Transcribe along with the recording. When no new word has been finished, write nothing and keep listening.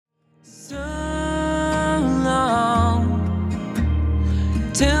So long.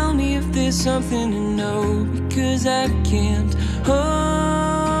 Tell me if there's something to know, because I can't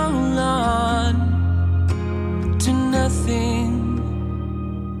hold on to nothing.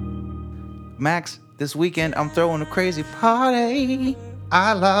 Max, this weekend I'm throwing a crazy party.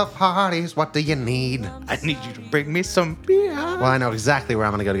 I love parties. What do you need? I need you to bring me some beer. Well, I know exactly where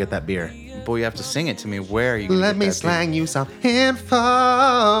I'm going to go to get that beer. Boy, you have to sing it to me. Where are you going to Let get me that slang you some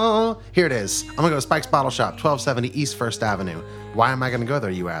info. Here it is. I'm going to go to Spike's Bottle Shop, 1270 East 1st Avenue. Why am I going to go there,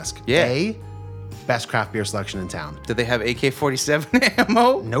 you ask? Yeah. A, best craft beer selection in town. beer? Do they have AK-47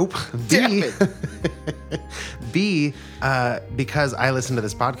 ammo? Nope. Damn B, it. B, because I listen to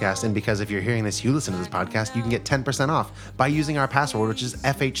this podcast, and because if you're hearing this, you listen to this podcast, you can get 10% off by using our password, which is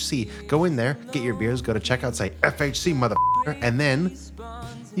FHC. Go in there, get your beers, go to checkout, say FHC, motherfucker, and then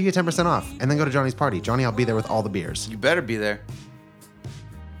you get 10% off. And then go to Johnny's party. Johnny, I'll be there with all the beers. You better be there.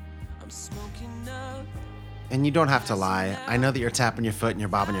 And you don't have to lie. I know that you're tapping your foot and you're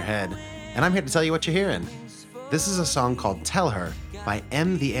bobbing your head. And I'm here to tell you what you're hearing. This is a song called Tell Her by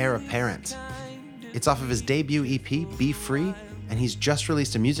M. The Heir Apparent. It's off of his debut EP, Be Free, and he's just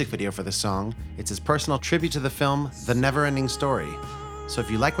released a music video for the song. It's his personal tribute to the film, The Never-Ending Story. So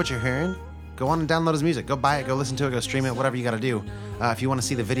if you like what you're hearing, go on and download his music. Go buy it, go listen to it, go stream it, whatever you gotta do. If you want to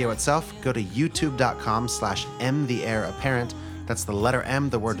see the video itself, go to youtube.com/M The Heir Apparent. That's the letter M,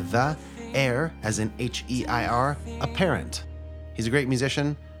 the word the, heir, as in H-E-I-R, apparent. He's a great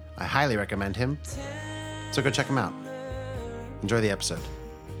musician. I highly recommend him. So go check him out. Enjoy the episode.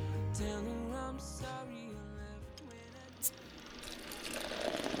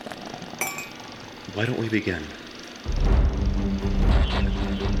 Why don't we begin?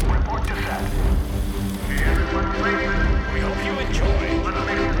 Report to set. Everyone ready? We hope you enjoy.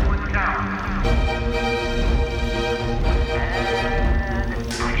 Let's put down. And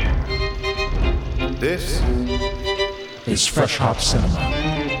action. This is Fresh Hop Cinema.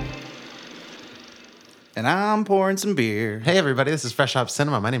 And I'm pouring some beer. Hey everybody, this is Fresh Hop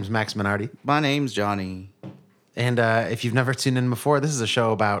Cinema. My name is Max Minardi. My name's Johnny. And if you've never tuned in before, this is a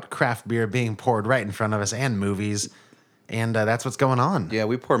show about craft beer being poured right in front of us and movies. And that's what's going on. Yeah,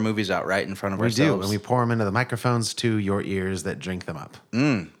 we pour movies out right in front of We ourselves. do, and we pour them into the microphones to your ears that drink them up.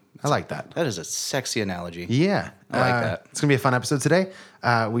 I like that. That is a sexy analogy. Yeah. I like that. It's going to be a fun episode today.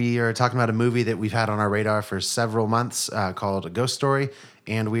 We are talking about a movie that we've had on our radar for several months called Ghost Story,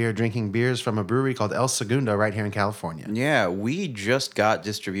 and we are drinking beers from a brewery called El Segundo right here in California. Yeah, we just got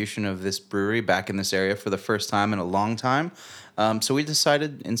distribution of this brewery back in this area for the first time in a long time. So we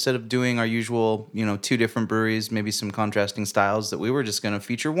decided, instead of doing our usual, two different breweries, maybe some contrasting styles, that we were just going to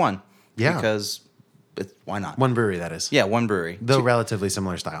feature one. Yeah. Because why not? One brewery, that is. Yeah, one brewery. Though relatively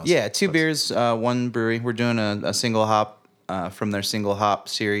similar styles. Yeah, two beers, one brewery. We're doing a single hop from their single hop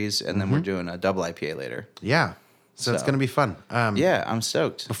series, and then we're doing a double IPA later. Yeah. So it's going to be fun. Yeah, I'm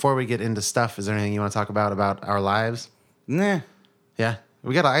stoked. Before we get into stuff, is there anything you want to talk about our lives? Nah. Yeah.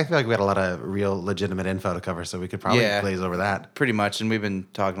 I feel like we got a lot of real legitimate info to cover, so we could probably glaze over that. Pretty much, and we've been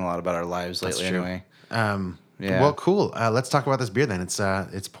talking a lot about our lives lately anyway. Yeah. Well, cool. Let's talk about this beer then.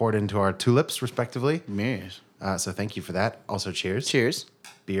 It's poured into our tulips, respectively. Yes. So thank you for that. Also, cheers. Cheers.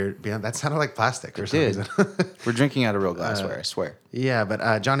 Beer. That sounded like plastic or some Did. reason. We're drinking out of real glassware, I swear. Yeah,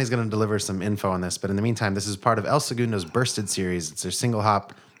 but Johnny's going to deliver some info on this. But in the meantime, this is part of El Segundo's Bursted series. It's their single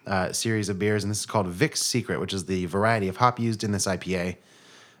hop series of beers, and this is called Vic's Secret, which is the variety of hop used in this IPA.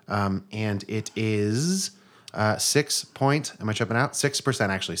 And it is 6 point, am I tripping out? 6%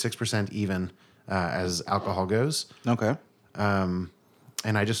 actually, 6% even as alcohol goes. Okay. And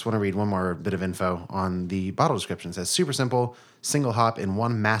I just want to read one more bit of info on the bottle description. It says, super simple, single hop in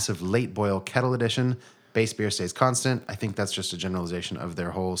one massive late boil kettle edition. Base beer stays constant. I think that's just a generalization of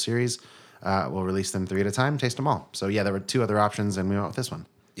their whole series. We'll release them 3 at a time, taste them all. So yeah, there were 2 other options, and we went with this one.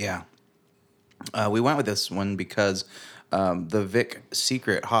 Yeah. We went with this one because the Vic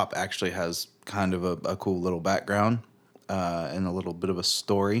Secret hop actually has kind of a cool little background and a little bit of a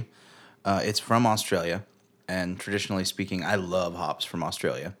story. It's from Australia, and traditionally speaking, I love hops from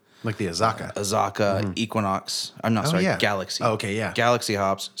Australia. Like the Azacca. Azacca, Equinox. I'm not sorry, yeah. Galaxy. Oh, okay, yeah. Galaxy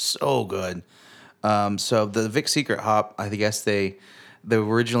hops, so good. So the Vic Secret hop, I guess they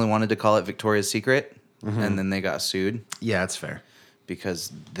originally wanted to call it Victoria's Secret, and then they got sued Yeah, that's fair.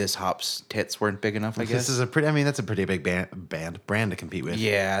 because this hop's tits weren't big enough, I guess. This is that's a pretty big brand to compete with.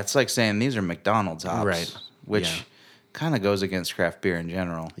 Yeah, it's like saying these are McDonald's hops, Right. which Yeah. kind of goes against craft beer in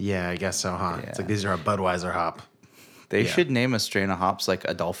general. Yeah, I guess so, huh? Yeah. It's like these are a Budweiser hop. They Yeah. should name a strain of hops like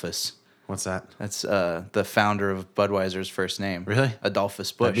Adolphus. What's that? That's the founder of Budweiser's first name. Really?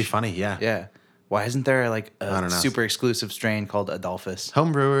 Adolphus Busch. That'd be funny, yeah. Yeah. Why isn't there like I a don't know. super exclusive strain called Adolphus?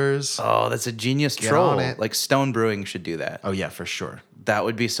 Homebrewers. Oh, that's a genius Get troll. on it. Like Stone Brewing should do that. Oh, yeah, for sure. That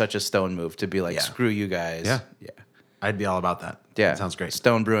would be such a Stone move to be like, Yeah. screw you guys. Yeah. Yeah. I'd be all about that. Yeah. That sounds great.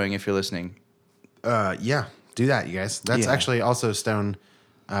 Stone Brewing, if you're listening. Yeah, do that, you guys. That's Yeah. actually also Stone.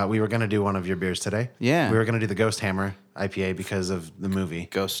 We were going to do one of your beers today. Yeah. We were going to do the Ghost Hammer IPA because of the movie.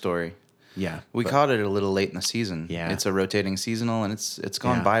 Ghost Story. Yeah. We caught it a little late in the season. Yeah. It's a rotating seasonal and it's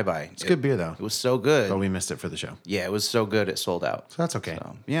gone Yeah. bye-bye. It's good beer, though. It was so good. But we missed it for the show. Yeah, it was so good it sold out. So that's okay.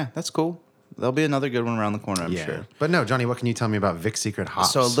 So, yeah, that's cool. There'll be another good one around the corner, I'm yeah. sure. But no, Johnny, what can you tell me about Vic Secret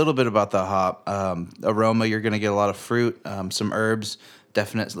hops? So a little bit about the hop aroma. You're going to get a lot of fruit, some herbs,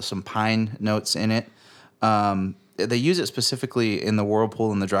 definitely some pine notes in it. They use it specifically in the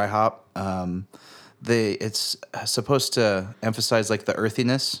whirlpool and the dry hop. It's supposed to emphasize like the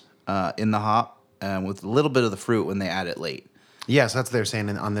earthiness in the hop with a little bit of the fruit when they add it late. Yes, that's what they're saying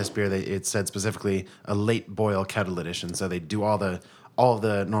on this beer. It said specifically a late boil kettle edition. So they do all of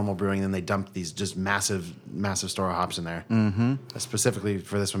the normal brewing, and then they dump these just massive store of hops in there. Mm-hmm. Specifically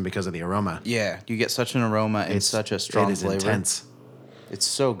for this one because of the aroma. Yeah, you get such an aroma and such a strong it is flavor. intense. It's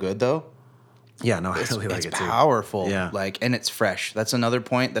so good though. Yeah, no, I really like It's it too. powerful. Yeah. Like, and it's fresh. That's another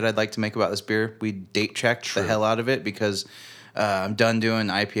point that I'd like to make about this beer. We date checked the hell out of it because I'm done doing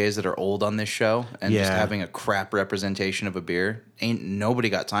IPAs that are old on this show and just Yeah. having a crap representation of a beer. Ain't nobody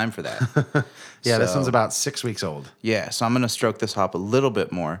got time for that. Yeah, this So- one's about 6 weeks old. Yeah, so I'm going to stroke this hop a little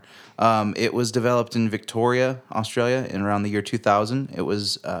bit more. It was developed in Victoria, Australia, in around the year 2000. It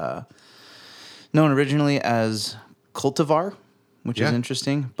was known originally as Cultivar, which is Yeah.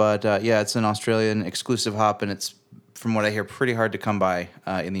 interesting. But yeah, it's an Australian exclusive hop, and it's, from what I hear, pretty hard to come by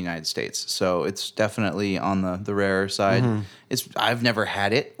in the United States. So it's definitely on the rarer side. I've never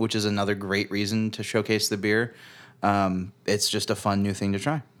had it, which is another great reason to showcase the beer. It's just a fun new thing to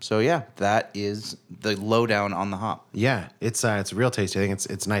try. So yeah, that is the lowdown on the hop. Yeah, it's real tasty. I think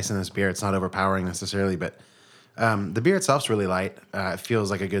it's nice in this beer. It's not overpowering necessarily, but the beer itself's really light. It feels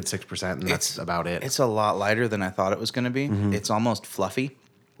like a good 6%, and that's about it. It's a lot lighter than I thought it was going to be. It's almost fluffy,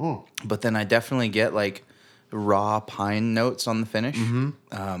 but then I definitely get like raw pine notes on the finish.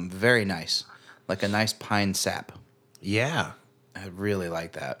 Very nice, like a nice pine sap. Yeah. I really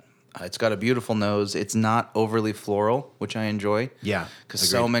like that. It's got a beautiful nose. It's not overly floral, which I enjoy. Yeah, because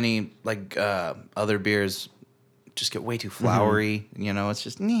so agreed. many like other beers just get way too flowery. You know, it's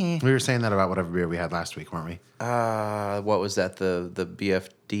just meh. We were saying that about whatever beer we had last week, weren't we? What was that? The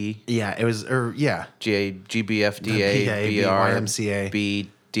BFD? Yeah, it was, GBFDA, GBFDA, YMCA. BD.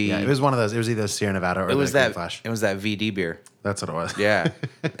 Yeah, it was one of those. It was either Sierra Nevada or It was the Green that. Flash. It was that VD beer. That's what it was. Yeah,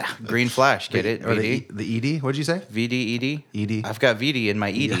 Green Flash. Get it? Or VD. the ED? What'd you say? VD ED. ED. I've got VD in my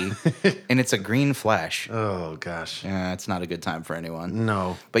ED, and it's a Green Flash. Oh, gosh. Yeah, it's not a good time for anyone.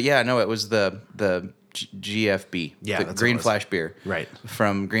 No. But yeah, no, it was the GFB. Yeah, the that's what Green it was. Flash beer. Right.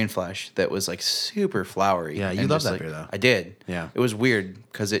 From Green Flash that was like super flowery. Yeah, you and love just, that like, beer, though. I did. Yeah. It was weird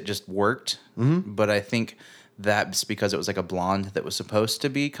because it just worked. Mm-hmm. But I think that's because it was like a blonde that was supposed to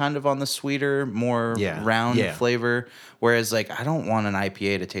be kind of on the sweeter, more round flavor. Whereas like I don't want an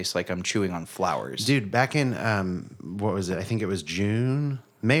IPA to taste like I'm chewing on flowers. Dude, back in, what was it? I think it was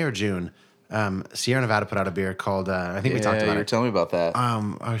May or June. Sierra Nevada put out a beer called, I think we talked about you were it. telling me about that.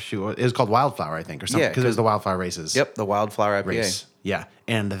 Oh, shoot. It was called Wildflower, I think, or something. Yeah, Because it was the Wildflower Races. Yep, the Wildflower IPA. Race. Yeah.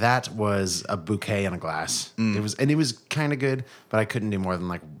 And that was a bouquet in a glass. It was kind of good, but I couldn't do more than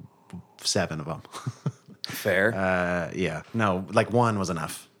like 7 of them. Fair. Yeah. No, like 1 was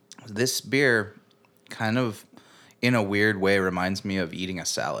enough. This beer kind of, in a weird way, reminds me of eating a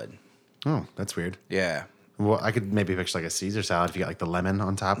salad. Oh, that's weird. Yeah. Well, I could maybe picture like a Caesar salad if you got like the lemon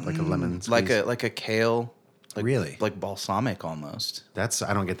on top, like a lemon squeeze. Like a kale. Like, Really? Like balsamic almost.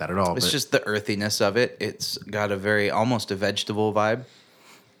 I don't get that at all. It's but just the earthiness of it. It's got a very, almost a vegetable vibe.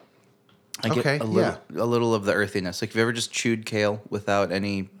 I Okay, get a little of the earthiness. Like, have you ever just chewed kale without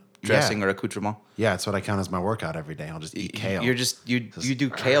any dressing or accoutrement? Yeah, it's what I count as my workout every day. I'll just eat kale. You're just, you do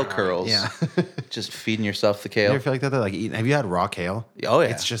kale curls. Yeah. Just feeding yourself the You kale. ever feel like that? They're like eating. Have you had raw kale? Oh, yeah.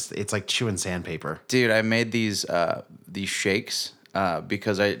 It's like chewing sandpaper. Dude, I made these shakes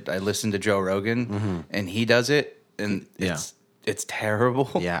because I listened to Joe Rogan and he does it, and it's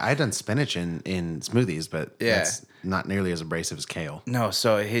terrible. Yeah, I've done spinach in smoothies, but Yeah. that's not nearly as abrasive as kale. No,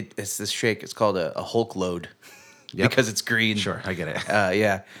 so it's this shake. It's called a Hulk load because it's green. Sure, I get it.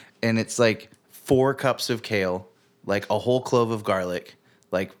 Yeah, and it's like 4 cups of kale, like a whole clove of garlic,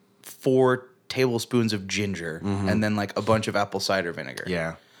 like 4 tablespoons of ginger, and then like a bunch of apple cider vinegar.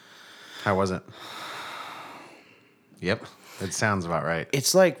 Yeah. How was it? Yep, it sounds about right.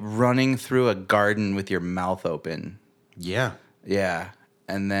 It's like running through a garden with your mouth open. Yeah. Yeah.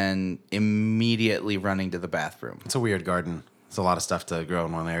 and then immediately running to the bathroom. It's a weird garden. It's a lot of stuff to grow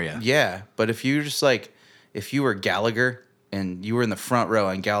in one area. Yeah, but if you just like, if you were Gallagher and you were in the front row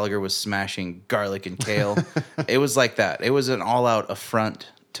and Gallagher was smashing garlic and kale, it was like that. It was an all-out affront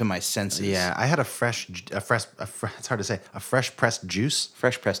to my senses. Yeah, I had a fresh, it's hard to say, a fresh pressed juice.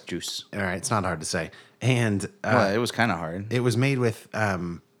 Fresh pressed juice. All right, it's not hard to say. And Well, it was kind of hard. it was made with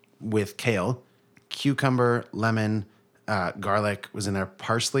kale, cucumber, lemon, garlic was in there.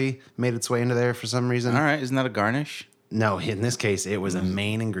 Parsley made its way into there for some reason. All right, isn't that a garnish? No, in this case, it was a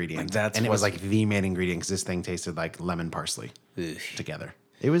main ingredient. That's and it was what- like the main ingredient because this thing tasted like lemon parsley Ugh. together.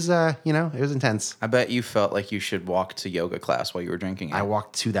 It was, it was intense. I bet you felt like you should walk to yoga class while you were drinking it. I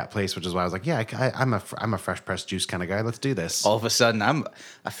walked to that place, which is why I was like, yeah, I'm a fresh pressed juice kind of guy. Let's do this. All of a sudden,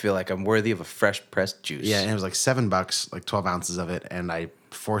 I feel like I'm worthy of a fresh pressed juice. Yeah, and it was like $7, like 12 ounces of it, and I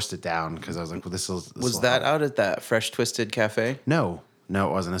forced it down because I was like, well, this will. Was that out at that Fresh Twisted Cafe? No, it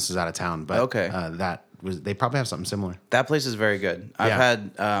wasn't. This is out of town, but Okay. that was. They probably have something similar. That place is very good. I've Yeah.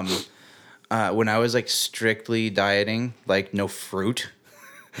 had when I was like strictly dieting, like no fruit.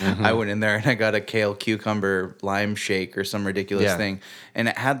 Mm-hmm. I went in there and I got a kale cucumber lime shake or some ridiculous Yeah. thing, and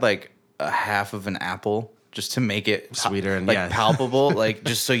it had like a half of an apple just to make it Sweeter and- like yeah. palpable, like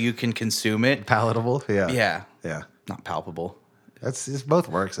just so you can consume it. Palatable. Yeah. Yeah, Yeah. not palpable. It's both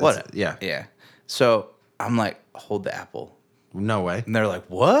works. It's- What? Yeah. yeah. So I'm like, hold the apple, No way. and they're like,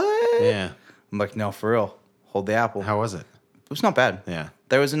 what? Yeah. I'm like, no, for real, hold the apple. How was it? It was not bad. Yeah.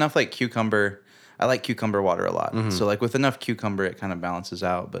 There was enough like cucumber. I like cucumber water a lot. Mm-hmm. So like with enough cucumber, it kind of balances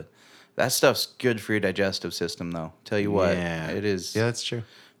out. But that stuff's good for your digestive system, though. Tell you what, Yeah. it is Yeah, that's true.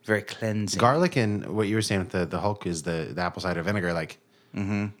 very cleansing. Garlic and what you were saying with the Hulk is the apple cider vinegar. Like,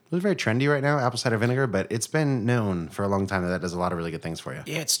 it's very trendy right now, apple cider vinegar, but it's been known for a long time that does a lot of really good things for you.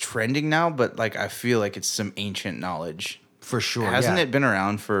 Yeah, it's trending now, but like I feel like it's some ancient knowledge. For sure. Hasn't yeah. it been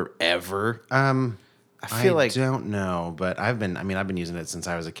around forever? I feel like don't know, but I've been using it since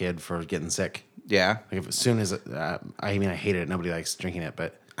I was a kid for getting sick. yeah, Like as soon as I hated it. Nobody likes drinking it,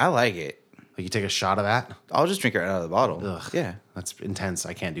 but I like it. like you take a shot of that. I'll just drink it right out of the bottle. Ugh, Yeah, that's intense.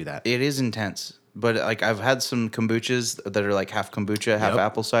 I can't do that. it is intense. But like I've had some kombuchas that are like half kombucha, half Yep.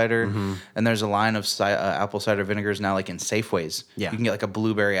 apple cider, and there's a line of apple cider vinegars now, like in Safeways. Yeah. you can get like a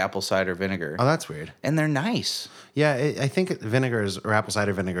blueberry apple cider vinegar, Oh, that's weird. and they're nice. Yeah, I think vinegars or apple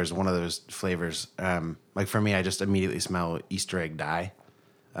cider vinegar is one of those flavors. Like for me, I just immediately smell Easter egg dye.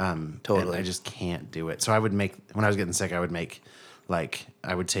 Totally. And I just can't do it. So I would make, when I was getting sick, I would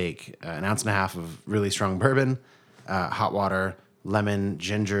take an ounce and a half of really strong bourbon, hot water, lemon,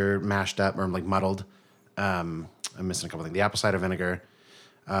 ginger mashed up or like muddled. I'm missing a couple things. The apple cider vinegar,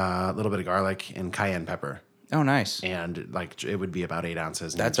 a little bit of garlic, and cayenne pepper. Oh, nice. And like it would be about 8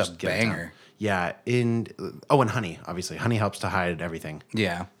 ounces. And That's you a just get it down. banger. Yeah. And honey, obviously. Honey helps to hide everything.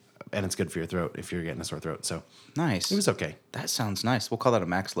 Yeah, And it's good for your throat if you're getting a sore throat. So nice. it was okay. That sounds nice. We'll call that a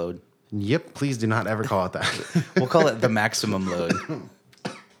max load. Yep. Please do not ever call it that. We'll call it the maximum load.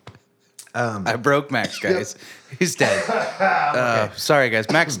 I broke Max, guys. He's dead. Sorry, guys.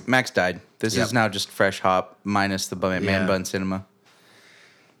 Max died. This Yep. is now just fresh hop minus the man Yeah. bun cinema.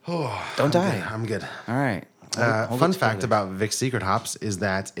 Don't die. I'm good. All right. Hold Fun it fact together. about Vic's Secret Hops is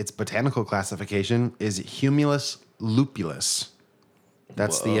that its botanical classification is Humulus lupulus.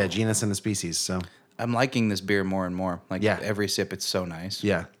 That's the genus and the species. So I'm liking this beer more and more. Like Yeah. every sip, it's so nice.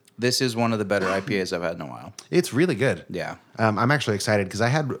 yeah, This is one of the better IPAs I've had in a while. it's really good. Yeah. I'm actually excited because I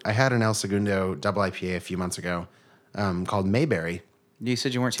had an El Segundo double IPA a few months ago called Mayberry. You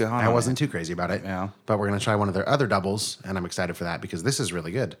said you weren't too hot. I on wasn't it. too crazy about it. Yeah. But we're gonna try one of their other doubles, and I'm excited for that because this is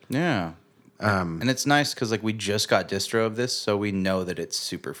really good. Yeah. And it's nice because like we just got distro of this, so we know that it's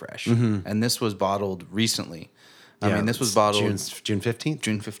super fresh. And this was bottled recently. I mean, this was it's bottled June 15th.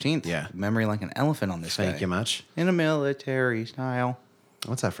 June 15th. Yeah. Memory like an elephant on this guy. Thank you much. In a military style.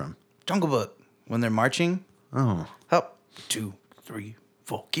 What's that from? Jungle Book. When they're marching, Oh. up, 2, 3,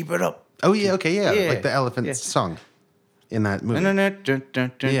 4. Keep it up. Oh yeah. Okay. Yeah. Yeah. Like the elephant Yeah. song in that movie.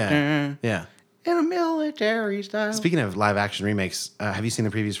 Yeah. Yeah. In a military style. Speaking of live action remakes, have you seen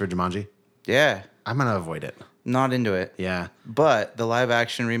the previews for Jumanji? Yeah. I'm gonna avoid it. Not into it. Yeah. But the live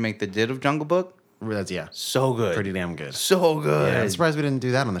action remake they did of Jungle Book, That's so good. pretty damn good. So good. Yeah, I'm surprised we didn't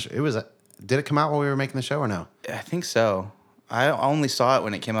do that on the show. It was. Did it come out while we were making the show or no? I think so. I only saw it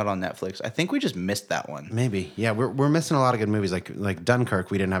when it came out on Netflix. I think we just missed that one. Maybe. Yeah, we're missing a lot of good movies like Dunkirk.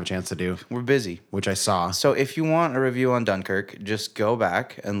 We didn't have a chance to do, We're busy. which I saw. So if you want a review on Dunkirk, just go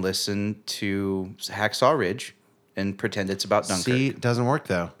back and listen to Hacksaw Ridge and pretend it's about Dunkirk. See, it doesn't work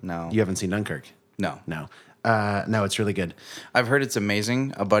though. No. You haven't seen Dunkirk. No. No. No, it's really good. I've heard it's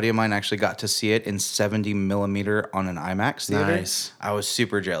amazing. A buddy of mine actually got to see it in 70 millimeter on an IMAX theater. Nice. I was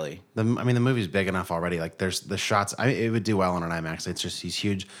super jelly. The movie's big enough already. Like, there's the shots. It would do well on an IMAX. It's just, he's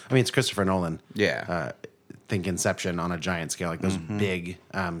huge. I mean, it's Christopher Nolan. Yeah. Think Inception on a giant scale. Like those big,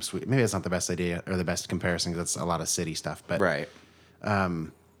 sweet. Maybe that's not the best idea or the best comparison because it's a lot of city stuff. But Right.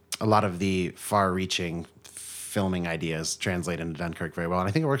 a lot of the far-reaching filming ideas translate into Dunkirk very well, and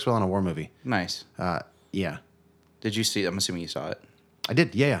I think it works well in a war movie. Nice. Yeah, Did you see? I'm assuming you saw it. I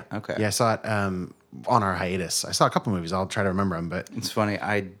did. Yeah. Okay. Yeah, I saw it on our hiatus. I saw a couple movies. I'll try to remember them, but It's funny.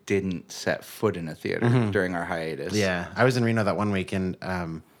 I didn't set foot in a theater during our hiatus. yeah, I was in Reno that one week, and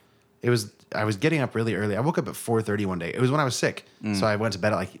I was getting up really early. I woke up at 4:30 one day. It was when I was sick, so I went to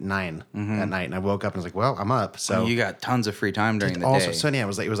bed at like 9 at night, and I woke up and was like, "Well, I'm up." So You got tons of free time during the also, day. so yeah, it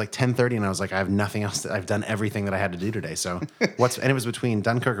was like 10:30, and I was like, I have nothing else. I've done everything that I had to do today. So and it was between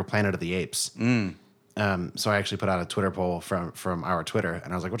Dunkirk or Planet of the Apes. So I actually put out a Twitter poll from our Twitter,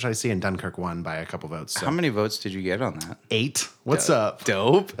 and I was like, what should I see? And Dunkirk won by a couple votes. So How many votes did you get on that? 8. What's up?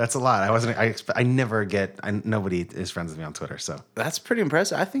 Dope. That's a lot. Nobody is friends with me on Twitter. So That's pretty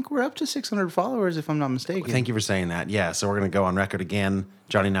impressive. I think we're up to 600 followers, if I'm not mistaken. thank you for saying that. Yeah. So we're going to go on record again.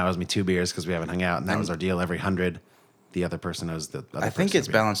 Johnny now owes me 2 beers because we haven't hung out, and that was our deal every 100. The other person owes the other I think person it's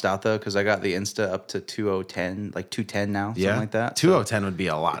a beer. balanced out though, because I got the Insta up to 2010, like 210 now, something Yeah. like that. 2010 would be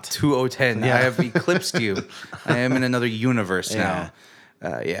a lot. 2010. Yeah. I have eclipsed you. I am in another universe now.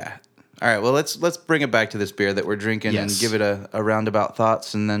 Yeah. All right. Well, let's bring it back to this beer that we're drinking and Yes. give it a roundabout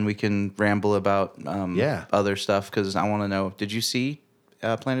thoughts, and then we can ramble about other stuff because I want to know. Did you see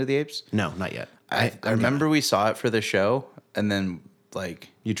Planet of the Apes? No, not yet. I remember we saw it for the show, and then like.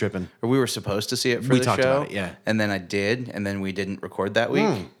 You tripping? Or we were supposed to see it for We the talked show. about it, yeah. And then I did, and then we didn't record that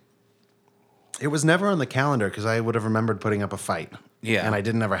week. It was never on the calendar because I would have remembered putting up a fight. Yeah. And I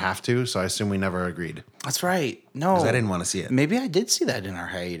didn't ever have to, so I assume we never agreed. That's right. No. 'Cause I didn't wanna see it. Maybe I did see that in our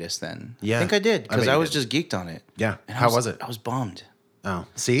hiatus then. Yeah. I think I did I because bet I you was did. just geeked on it. Yeah. And How was it? I was bummed. Oh.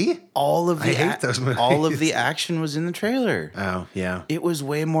 See? All of the I hate those movies. all of the action was in the trailer. Oh, yeah. It was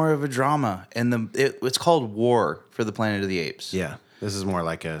way more of a drama, and it's called War for the Planet of the Apes. Yeah. This is more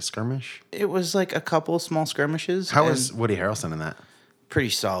like a skirmish. It was like a couple small skirmishes. How and was Woody Harrelson in that? pretty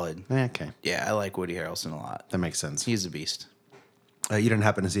solid. Okay. Yeah, I like Woody Harrelson a lot. That makes sense. He's a beast. You didn't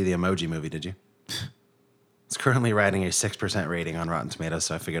happen to see the Emoji movie, did you? It's currently riding a 6% rating on Rotten Tomatoes,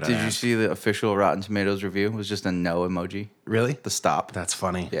 so I figured I'd Did you ask. see the official Rotten Tomatoes review? It was just a no emoji. Really? The stop. That's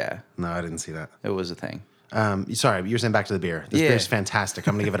funny. Yeah, No, I didn't see that. it was a thing. Sorry, you were saying back to the beer. This Yeah. beer's fantastic.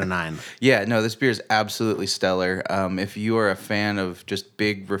 I'm going to give it a 9. Yeah, no, this beer is absolutely stellar. If you are a fan of just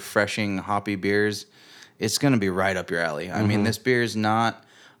big, refreshing, hoppy beers, it's going to be right up your alley. I mean, this beer is not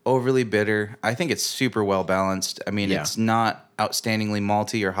overly bitter. I think it's super well balanced. I mean, Yeah. it's not outstandingly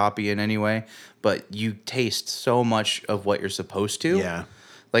malty or hoppy in any way, but you taste so much of what you're supposed to. Yeah.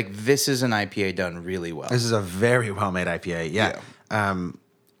 Like, this is an IPA done really well. This is a very well-made IPA.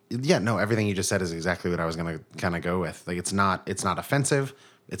 Yeah. No, everything you just said is exactly what I was going to kind of go with. Like, it's not offensive.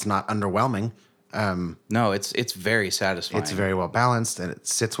 It's not underwhelming. No, it's very satisfying. It's very well balanced, and it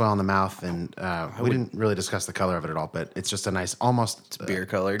sits well in the mouth. And we didn't really discuss the color of it at all, but it's just a nice, almost beer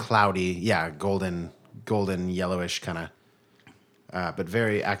colored. cloudy, golden yellowish kind of, but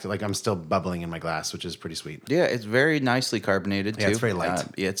very active. Like, I'm still bubbling in my glass, which is pretty sweet. Yeah, it's very nicely carbonated too. Yeah, it's very light.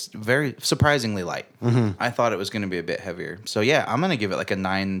 Yeah, it's very surprisingly light. I thought it was going to be a bit heavier. So yeah, I'm going to give it like a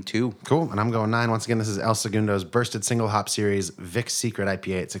 9.2. Cool, and I'm going 9. Once again, this is El Segundo's Bursted Single Hop Series Vic's Secret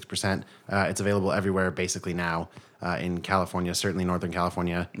IPA at 6%. It's available everywhere basically now in California, certainly Northern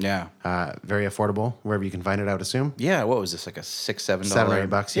California. Yeah. Very affordable wherever you can find it, I would assume. Yeah, what was this, like a $6-7? $7 or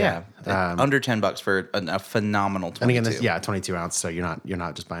 $8, yeah. Under $10 for a phenomenal 22. And again, 22 ounce, so you're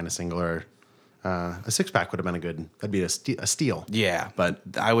not just buying a single or a 6-pack would have been that'd be a steal. Yeah, but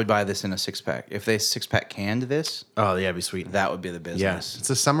I would buy this in a 6-pack. If they 6-pack canned this, Oh, yeah, it'd be sweet. that would be the business. Yes, it's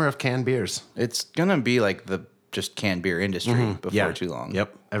the summer of canned beers. It's going to be like the just canned beer industry before too long.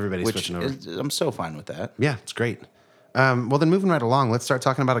 Yep, everybody's Which switching over. I'm so fine with that. Yeah, it's great. Well, then moving right along, let's start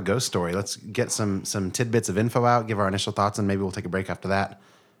talking about a ghost story. Let's get some tidbits of info out, give our initial thoughts, and maybe we'll take a break after that.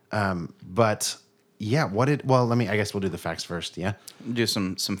 But yeah, I guess we'll do the facts first. Yeah. Do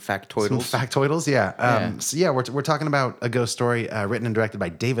some factoidals. Some factoidals, yeah. Yeah. So yeah, we're talking about a ghost story written and directed by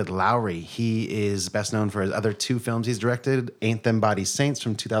David Lowery. He is best known for his other 2 films he's directed, Ain't Them Bodies Saints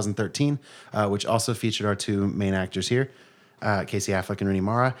from 2013, which also featured our 2 main actors here, Casey Affleck and Rooney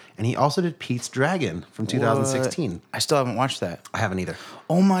Mara. And he also did Pete's Dragon from 2016. I still haven't watched that. I haven't either.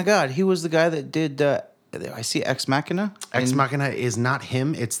 Oh my God, he was the guy that did I see Ex Machina. Ex Machina is not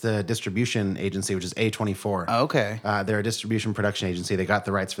him. It's the distribution agency, which is A24. Oh, okay. They're a distribution production agency. They got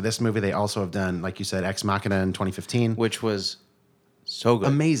the rights for this movie. They also have done, like you said, Ex Machina in 2015. Which was so good.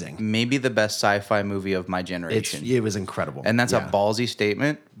 Amazing. Maybe the best sci-fi movie of my generation. It was incredible. And that's Yeah. a ballsy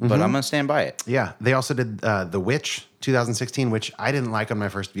statement, but I'm going to stand by it. Yeah. They also did The Witch 2016, which I didn't like on my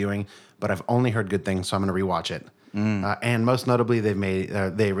first viewing, but I've only heard good things, so I'm going to rewatch it. And most notably,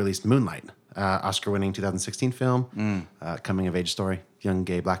 they released Moonlight, Oscar-winning 2016 film, coming of age story, young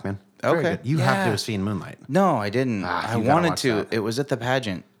gay black man. Very Okay. good. You have to Yeah. have seen Moonlight. No, I didn't. Ah, I you gotta wanted watch to. that. It was at the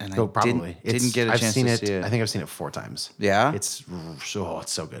pageant, and Oh, I probably. didn't get a I've chance seen to it. see it. I think I've seen it 4 times. Yeah? It's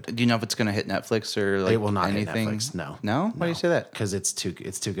so good. Do you know if it's going to hit Netflix or like It will not anything? hit Netflix. No. No? Why do you say that? Because it's too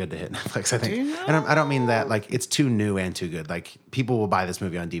good to hit Netflix. I think. Do you And I don't mean that like it's too new and too good. Like people will buy this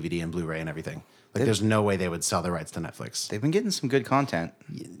movie on DVD and Blu-ray and everything. Like there's no way they would sell the rights to Netflix. They've been getting some good content.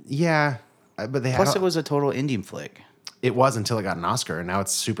 Yeah, but they Plus, it was a total indie flick. It was until it got an Oscar, and now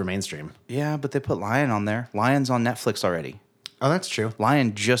it's super mainstream. Yeah, but they put Lion on there. Lion's on Netflix already. Oh, that's true.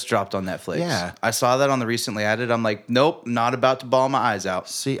 Lion just dropped on Netflix. Yeah. I saw that on the recently added. I'm like, nope, not about to bawl my eyes out.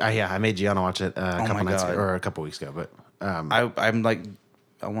 See, I made Gianna watch it a couple my nights God. ago, or a couple weeks ago, but I'm like,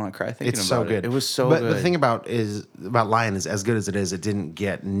 I want to cry thinking it's about so it. good. It was so but good. the thing about Lion is, as good as it is, it didn't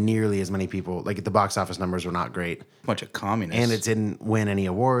get nearly as many people. Like the box office numbers were not great, bunch of communists. and it didn't win any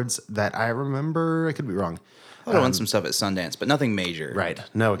awards that I remember. I could be wrong. I won some stuff at Sundance, but nothing major. Right.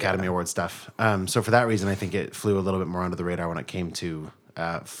 No Academy Award stuff. So for that reason, I think it flew a little bit more under the radar when it came to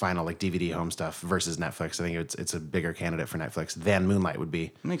final like DVD home stuff versus Netflix. I think it's a bigger candidate for Netflix than Moonlight would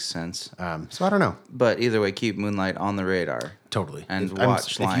be. Makes sense. So I don't know. But either way, keep Moonlight on the radar. Totally. And I'm-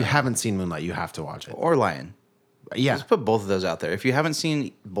 watch If Lion. you haven't seen Moonlight, you have to watch it. Or Lion. Yeah. Just put both of those out there. If you haven't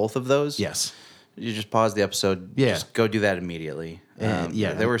seen both of those, Yes. you just pause the episode. Yeah. Just go do that immediately.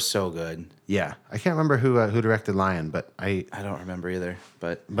 Yeah. They were so good. Yeah. I can't remember who directed Lion, but I don't remember either.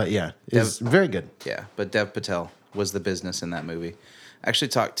 But yeah, it's very good. yeah, but Dev Patel was the business in that movie. I actually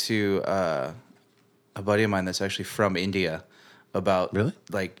talked to a buddy of mine that's actually from India about Really?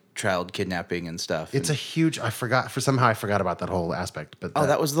 like child kidnapping and stuff. It's a huge. I forgot about that whole aspect. But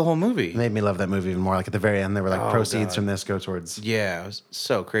that was the whole movie. made me love that movie even more. Like at the very end, they were like proceeds God. from this go towards. Yeah, it was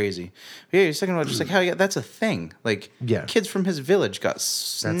so crazy. Yeah, you're talking about just like how that's a thing. Like Yeah. kids from his village got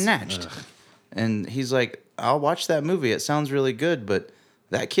snatched. And he's like, I'll watch that movie. It sounds really good, but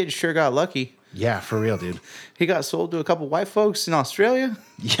that kid sure got lucky. Yeah, for real, dude. He got sold to a couple white folks in Australia.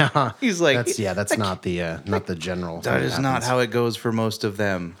 Yeah, He's like, that's not the general. That is not how it goes for most of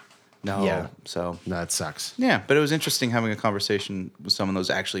them. No. Yeah. So No, it sucks. yeah, but it was interesting having a conversation with someone that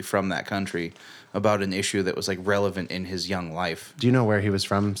was actually from that country about an issue that was like relevant in his young life. Do you know where he was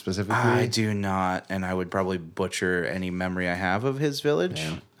from specifically? I do not, and I would probably butcher any memory I have of his village.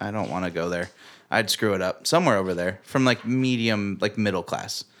 Yeah. I don't want to go there. I'd screw it up. Somewhere over there, from like medium, like middle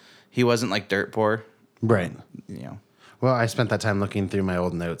class. He wasn't like dirt poor, Right. you know. Well, I spent that time looking through my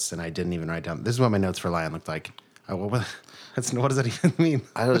old notes, and I didn't even write down. This is what my notes for Lion looked like. Oh, what does that even mean?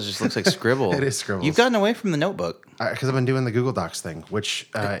 It just looks like scribble. It is scribbles. You've gotten away from the notebook. Because I've been doing the Google Docs thing, which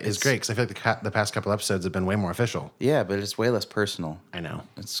is great. Because I feel like the past couple episodes have been way more official. Yeah, but it's way less personal. I know.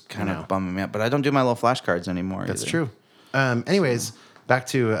 It's kind I know. of bumming me out. But I don't do my little flashcards anymore. That's either. true. Anyways, back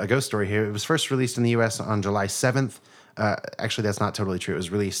to a ghost story here. It was first released in the U.S. on July 7th. Actually, that's not totally true. It was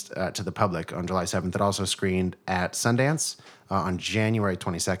released to the public on July 7th. It also screened at Sundance on January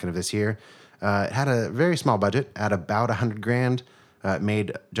 22nd of this year. It had a very small budget at about $100,000. It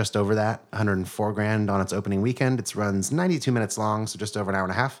made just over that, $104,000 on its opening weekend. It runs 92 minutes long, so just over an hour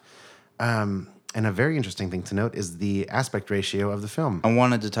and a half. And a very interesting thing to note is the aspect ratio of the film. I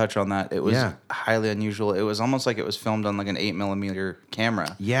wanted to touch on that. It was Yeah. highly unusual. It was almost like it was filmed on like an 8mm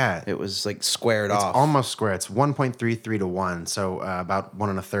camera. Yeah. It was like squared It's off. almost square. It's 1.33 to 1, so about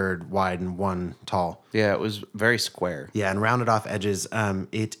 1 1/3 wide and 1 tall. Yeah, it was very square. Yeah, and rounded off edges.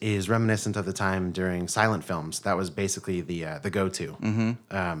 It is reminiscent of the time during silent films. That was basically the go-to.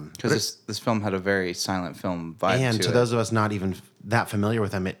 Mm-hmm. Because this film had a very silent film vibe And to to it. those of us not even that familiar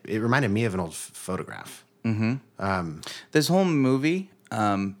with them, it reminded me of an old photograph. This whole movie,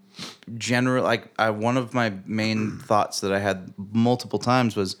 general, like one of my main thoughts that I had multiple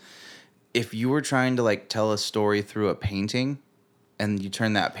times was, if you were trying to like tell a story through a painting, and you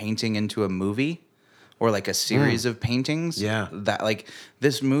turn that painting into a movie, or like a series of paintings, Yeah. that like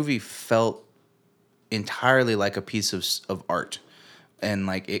this movie felt entirely like a piece of art. And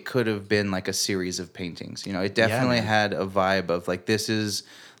like it could have been like a series of paintings. You know, it definitely man. had a vibe of like this is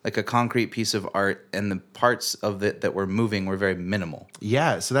like a concrete piece of art, and the parts of it that were moving were very minimal.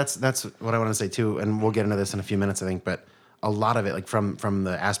 Yeah, so that's what I want to say too, and we'll get into this in a few minutes, I think. But a lot of it, like from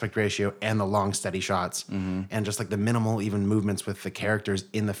the aspect ratio and the long steady shots, and just like the minimal even movements with the characters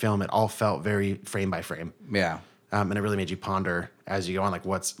in the film, it all felt very frame by frame. Yeah. And it really made you ponder as you go on, like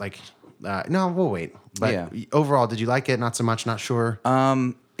what's like. No, we'll wait. But Yeah. overall, did you like it? Not so much. Not sure.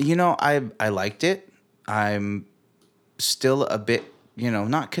 You know, I liked it. I'm still a bit,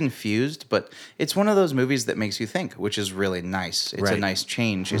 not confused, but it's one of those movies that makes you think, which is really nice. It's a Right. nice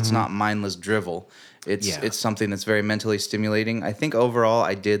change. It's not mindless drivel. It's something that's very mentally stimulating. I think overall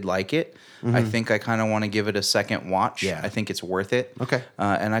I did like it. I think I kind of want to give it a second watch. Yeah. I think it's worth it. Okay.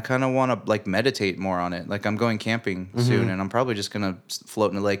 And I kind of want to like meditate more on it. Like I'm going camping soon, and I'm probably just gonna float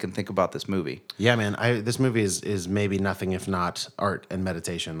in the lake and think about this movie Yeah, man. This movie is maybe nothing if not art and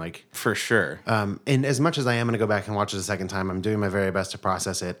meditation. Like, for sure. and as much as I am going to go back and watch it a second time, I'm doing my very best to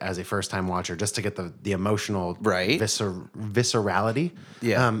process it as a first time watcher, just to get the emotional Right. viscerality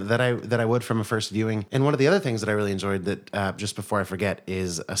Yeah. that I would from a first viewing. And one of the other things that I really enjoyed that just before I forget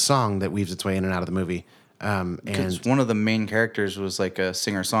is a song that weaves its way in and out of the movie. And Because one of the main characters was like a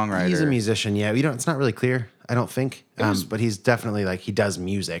singer-songwriter. he's a musician. Yeah, it's not really clear. I don't think, but he's definitely like he does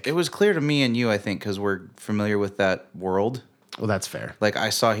music. It was clear to me and you, I think, because we're familiar with that world. Well, that's fair. Like I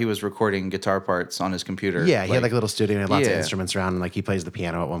saw he was recording guitar parts on his computer. Yeah, he had like a little studio and had lots of Yeah. instruments around, and like he plays the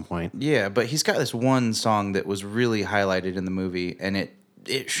piano at one point. Yeah, but he's got this one song that was really highlighted in the movie, and it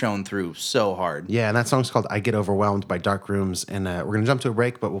shone through so hard. Yeah, and that song's called "I Get Overwhelmed" by Dark Rooms, and we're gonna jump to a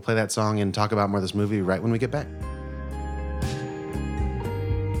break, but we'll play that song and talk about more of this movie right when we get back.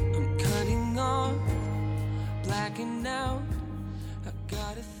 I'm cutting off, blacking out. I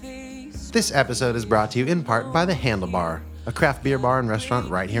got a face. This episode is brought to you in part by the Handlebar, a craft beer bar and restaurant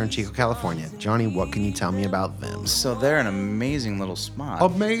right here in Chico, California. Johnny, what can you tell me about them? So they're an amazing little spot.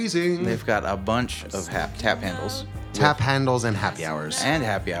 Amazing. They've got a bunch of tap handles. Tap handles and happy hours. And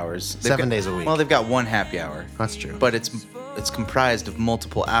happy hours. 7 days a week. Well, they've got one happy hour. That's true. But it's comprised of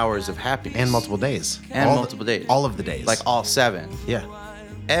multiple hours of happiness. And multiple days. And All multiple days. All of the days. Like all 7. Yeah.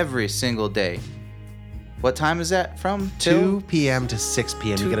 Every single day. What time is that from? 2 p.m. to 6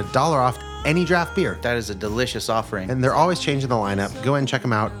 p.m. You get $1 off any draft beer. That is a delicious offering. And they're always changing the lineup. Go ahead and check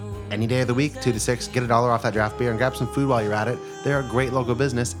them out any day of the week, 2 to 6. Get $1 off that draft beer and grab some food while you're at it. They're a great local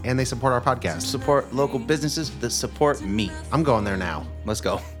business and they support our podcast. Support local businesses that support me. I'm going there now. Let's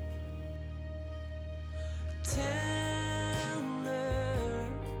go. Tell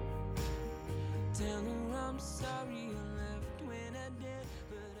her I'm sorry I left when I did,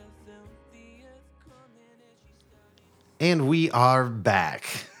 but I felt the earth coming as she started. And we are back.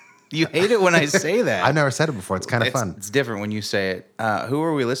 You hate it when I say that. I've never said it before. It's kind of fun. It's different when you say it. Who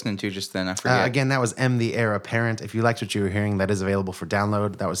were we listening to just then? I forget. Again, that was The Heir Apparent. If you liked what you were hearing, that is available for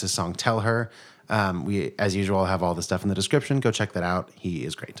download. That was his song Tell Her. We, as usual, have all the stuff in the description. Go check that out. He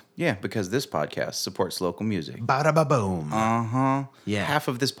is great. Yeah, because this podcast supports local music. Bada-ba-boom. Uh-huh. Yeah. Half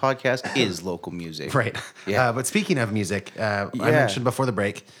of this podcast is local music. Right. Yeah. But speaking of music, I mentioned before the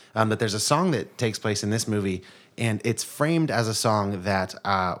break that there's a song that takes place in this movie, and it's framed as a song that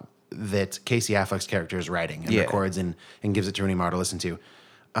Casey Affleck's character is writing and records and gives it to Rooney Mara to listen to.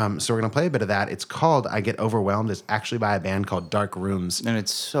 So we're going to play a bit of that. It's called I Get Overwhelmed. It's actually by a band called Dark Rooms. And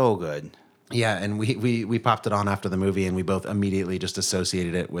it's so good. Yeah, and we popped it on after the movie, and we both immediately just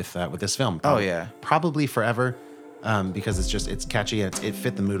associated it with this film. Yeah. Probably forever, because it's catchy and it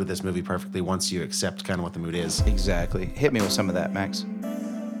fit the mood of this movie perfectly once you accept kind of what the mood is. Exactly. Hit me with some of that, Max.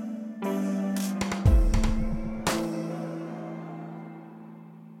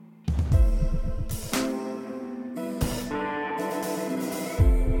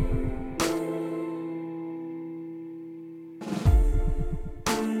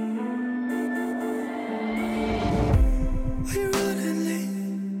 Are you running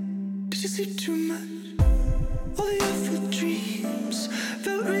late? Did you see too much? All the awful dreams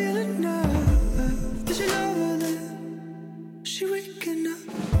felt real enough. Did you love her then? She waking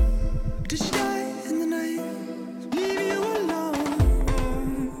up? Did she die in the night? Leave you alone.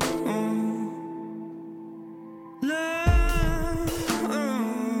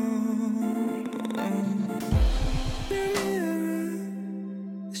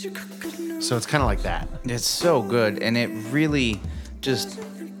 So it's kind of like that. It's so good, and it really just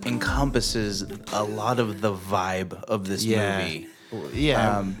encompasses a lot of the vibe of this movie.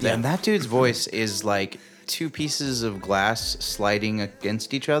 Yeah. And that dude's voice is like two pieces of glass sliding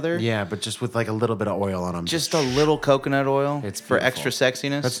against each other. Yeah, but just with like a little bit of oil on them. Just a little coconut oil. It's for beautiful. extra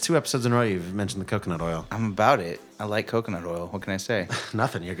sexiness. That's 2 episodes in a row you've mentioned the coconut oil. I'm about it. I like coconut oil. What can I say?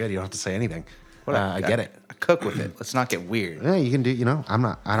 Nothing. You're good. You don't have to say anything. I get it. I cook with it. Let's not get weird. Yeah, you can do. You know, I'm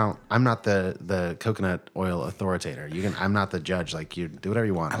not the coconut oil authoritator. I'm not the judge. Like, you do whatever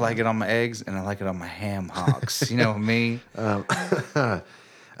you want. I like it on my eggs and I like it on my ham hocks. You know me.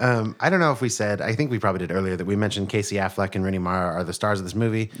 I don't know if we said. I think we probably did earlier that we mentioned Casey Affleck and Rooney Mara are the stars of this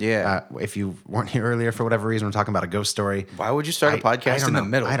movie. Yeah. If you weren't here earlier for whatever reason, we're talking about a ghost story. Why would you start a podcast in the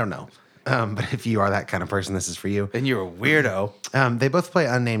middle? I don't know. But if you are that kind of person, this is for you. And you're a weirdo. They both play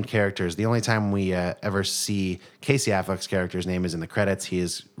unnamed characters. The only time we ever see Casey Affleck's character's name is in the credits. He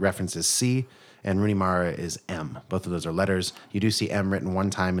is referenced as C, and Rooney Mara is M. Both of those are letters. You do see M written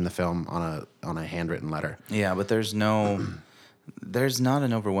one time in the film on a handwritten letter. Yeah, but there's not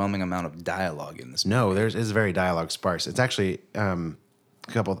an overwhelming amount of dialogue in this movie. No, it's very dialogue sparse. It's actually a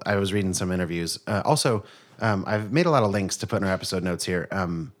couple. I was reading some interviews. Also, I've made a lot of links to put in our episode notes here.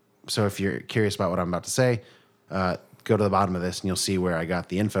 So if you're curious about what I'm about to say, go to the bottom of this and you'll see where I got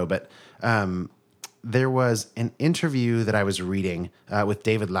the info. But there was an interview that I was reading with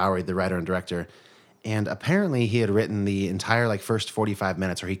David Lowery, the writer and director, and apparently he had written the entire first 45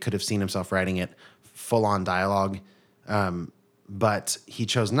 minutes, or he could have seen himself writing it full on dialogue. But he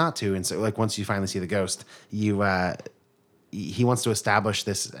chose not to, and so once you finally see the ghost, he wants to establish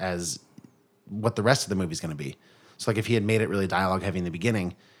this as what the rest of the movie's going to be. So if he had made it really dialogue heavy in the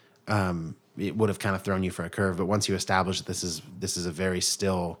beginning, it would have kind of thrown you for a curve. But once you establish that this is a very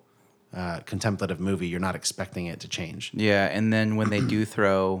still contemplative movie, you're not expecting it to change. Yeah, and then when they do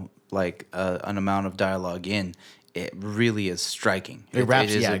throw an amount of dialogue in, it really is striking. It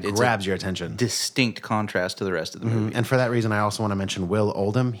grabs your attention. Distinct contrast to the rest of the movie. And for that reason, I also want to mention Will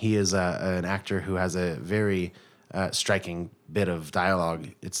Oldham. He is an actor who has a very striking bit of dialogue.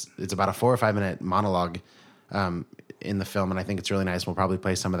 It's about a 4 or 5 minute monologue in the film, and I think it's really nice. We'll probably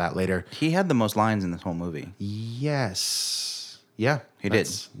play some of that later. He had the most lines in this whole movie. Yes. Yeah. He did.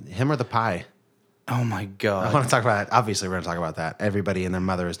 Him or the pie. Oh my God. I want to talk about that. Obviously, we're going to talk about that. Everybody and their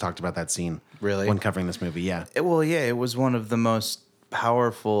mother has talked about that scene. Really? When covering this movie, yeah. It was one of the most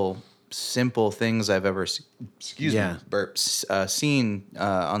powerful, simple things I've ever seen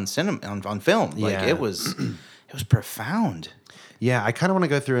on cinema, on film. Yeah. It was profound. Yeah, I kind of want to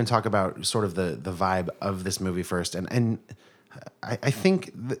go through and talk about sort of the vibe of this movie first. And I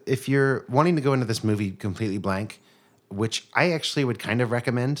think if you're wanting to go into this movie completely blank, which I actually would kind of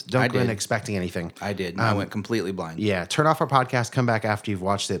recommend, don't go in expecting anything. I did. I went completely blind. Yeah, turn off our podcast, come back after you've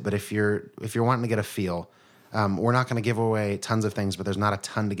watched it. But if you're wanting to get a feel, we're not going to give away tons of things, but there's not a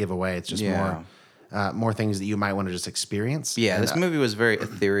ton to give away. It's just more things that you might want to just experience. Yeah, and, this movie was very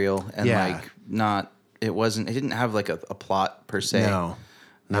ethereal and it didn't have a plot per se. No,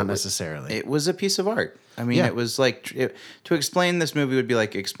 not necessarily. It was a piece of art. I mean, it was to explain this movie would be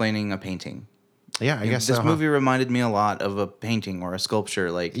like explaining a painting. Yeah, I guess this so, movie reminded me a lot of a painting or a sculpture.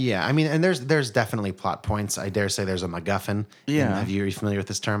 Yeah, I mean, and there's definitely plot points. I dare say there's a MacGuffin. Yeah, are you familiar with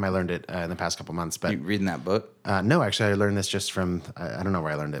this term? I learned it in the past couple months. But you reading that book? No, actually, I learned this just from I don't know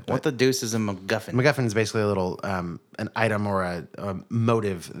where I learned it. What the deuce is a MacGuffin? MacGuffin is basically a little an item or a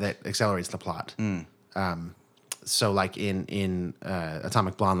motive that accelerates the plot. So in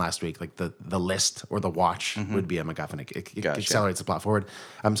Atomic Blonde last week, the list or the watch would be a MacGuffin. It accelerates the plot forward.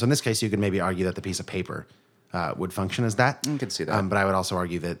 So in this case, you could maybe argue that the piece of paper would function as that. I could see that. But I would also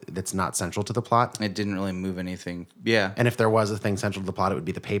argue that it's not central to the plot. It didn't really move anything. Yeah. And if there was a thing central to the plot, it would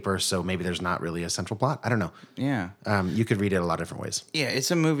be the paper. So maybe there's not really a central plot. I don't know. Yeah. You could read it a lot of different ways. Yeah,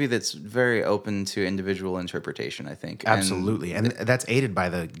 it's a movie that's very open to individual interpretation, I think. Absolutely. And that's aided by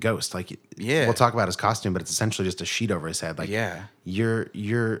the ghost. We'll talk about his costume, but it's essentially just a sheet over his head.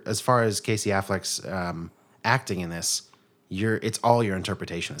 You're as far as Casey Affleck's acting in this, it's all your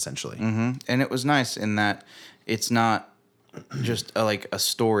interpretation essentially. Mm-hmm. And it was nice in that it's not just a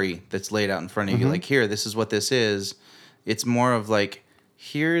story that's laid out in front of you. Here, this is what this is. It's more of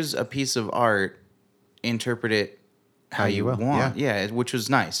here's a piece of art, interpret it how you want. Yeah, which was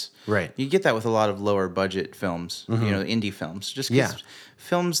nice. Right. You get that with a lot of lower budget films, indie films. Just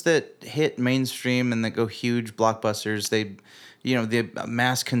films that hit mainstream and that go huge blockbusters, the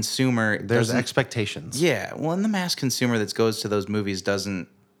mass consumer. There's expectations. Yeah. Well, and the mass consumer that goes to those movies doesn't,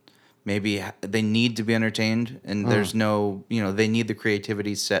 maybe they need to be entertained and there's no, they need the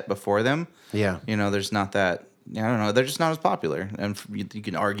creativity set before them. Yeah. There's not that, I don't know, they're just not as popular. And you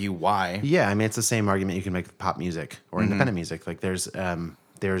can argue why. Yeah. I mean, it's the same argument you can make with pop music or independent music.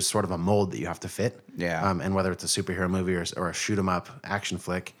 There's sort of a mold that you have to fit. Yeah. And whether it's a superhero movie or a shoot 'em up action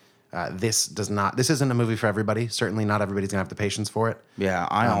flick, this isn't a movie for everybody. Certainly not everybody's gonna have the patience for it. Yeah,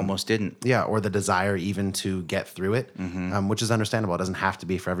 I almost didn't. Yeah, or the desire even to get through it, which is understandable. It doesn't have to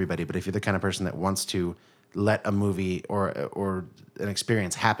be for everybody. But if you're the kind of person that wants to let a movie or an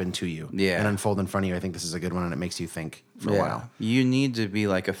experience happen to you and unfold in front of you. I think this is a good one, and it makes you think for a while. You need to be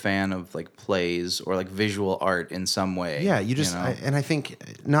like a fan of like plays or like visual art in some way. Yeah, you just, know? and I think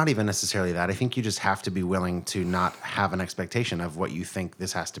not even necessarily that. I think you just have to be willing to not have an expectation of what you think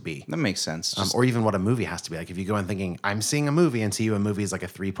this has to be. That makes sense. Just- Or even what a movie has to be. Like if you go in thinking, I'm seeing a movie, and to you a movie is like a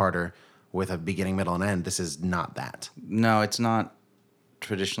 3-parter with a beginning, middle, and end, this is not that. no, it's not.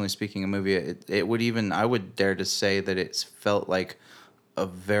 Traditionally speaking, a movie. It would even. I would dare to say that it's felt like a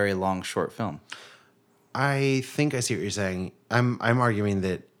very long short film. I think I see what you're saying. I'm arguing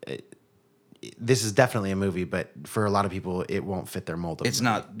that this is definitely a movie, but for a lot of people, it won't fit their mold of It's a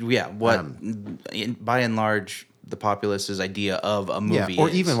movie. not. Yeah. What? By and large, the populace's idea of a movie. Or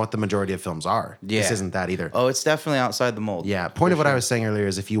is. even what the majority of films are. Yeah. This isn't that either. Oh, it's definitely outside the mold. Yeah, point of what I was saying earlier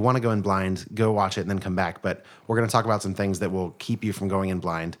is if you want to go in blind, go watch it and then come back. But we're going to talk about some things that will keep you from going in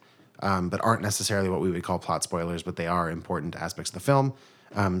blind, but aren't necessarily what we would call plot spoilers, but they are important aspects of the film.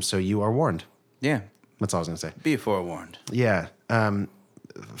 So you are warned. Yeah. That's all I was going to say. Be forewarned. Yeah.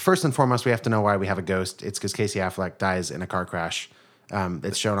 First and foremost, we have to know why we have a ghost. It's because Casey Affleck dies in a car crash.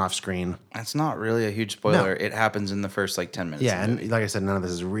 It's shown off screen. That's not really a huge spoiler. No. It happens in the first like 10 minutes. Yeah, of the movie. and like I said, none of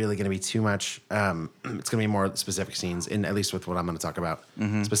this is really going to be too much. It's going to be more specific scenes, in at least with what I'm going to talk about.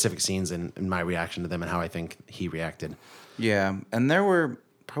 Specific scenes and my reaction to them and how I think he reacted. Yeah, and there were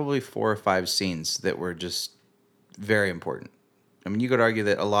probably 4 or 5 scenes that were just very important. I mean, you could argue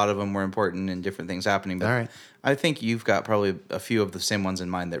that a lot of them were important and different things happening, but All right. I think you've got probably a few of the same ones in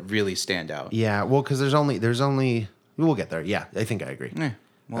mind that really stand out. Yeah, well, because there's only we'll get there. Yeah, I think I agree. Yeah.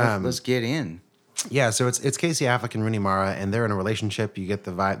 Well, let's get in. Yeah, so it's Casey Affleck and Rooney Mara, and they're in a relationship. You get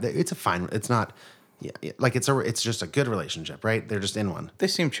the vibe. It's a fine. It's not. Yeah, like it's just a good relationship, right? They're just in one. They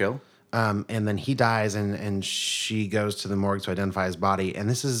seem chill. And then he dies, and she goes to the morgue to identify his body. And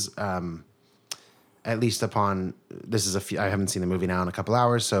this is, at least upon this is I haven't seen the movie now in a couple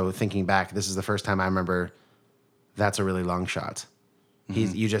hours, so thinking back, this is the first time I remember. That's a really long shot.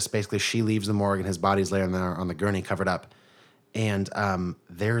 You just basically she leaves the morgue and his body's laying there on the gurney covered up, and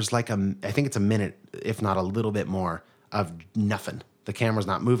there's like I think it's a minute, if not a little bit more, of nothing. The camera's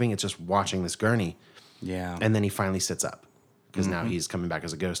not moving; it's just watching this gurney. Yeah. And then he finally sits up because now he's coming back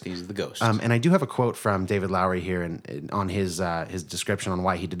as a ghost. He's the ghost. And I do have a quote from David Lowery here and on his description on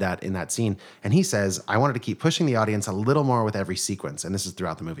why he did that in that scene. And he says, I wanted to keep pushing the audience a little more with every sequence. And this is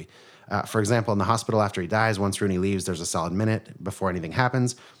throughout the movie. For example, in the hospital after he dies, once Rooney leaves, there's a solid minute before anything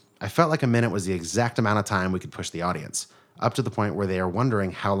happens. I felt like a minute was the exact amount of time we could push the audience, up to the point where they are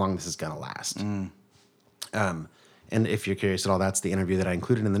wondering how long this is going to last. And if you're curious at all, that's the interview that I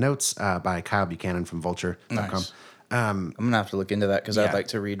included in the notes by Kyle Buchanan from Vulture.com. Nice. I'm going to have to look into that because I'd like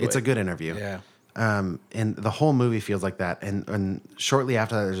to read It's what- a good interview. Yeah. And the whole movie feels like that. And shortly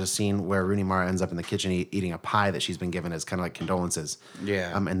after that, there's a scene where Rooney Mara ends up in the kitchen eating a pie that she's been given as kind of like condolences.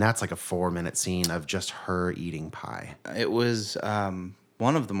 Yeah. And that's like a 4-minute scene of just her eating pie. It was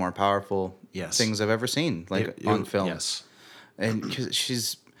one of the more powerful Yes. things I've ever seen, on film. Yes. And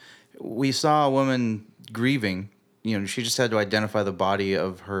because we saw a woman grieving. You know, she just had to identify the body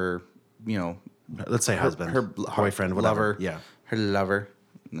of her, you know, Let's say husband, her boyfriend, whatever. lover. Yeah. Her lover.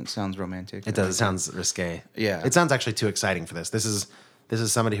 That sounds romantic. It does. It sounds risque. Yeah. It sounds actually too exciting for this. This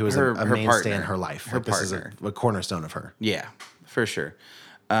is somebody who is Her a mainstay in partner. her life. Her Like, this is partner. a cornerstone of her. Yeah, for sure.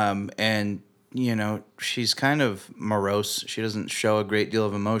 And, you know, she's kind of morose. She doesn't show a great deal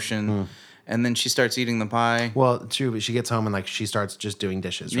of emotion. And then she starts eating the pie. Well, true, but she gets home and like she starts just doing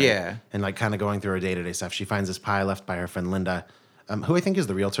dishes, right? Yeah. And like kind of going through her day-to-day stuff. She finds this pie left by her friend Linda, who I think is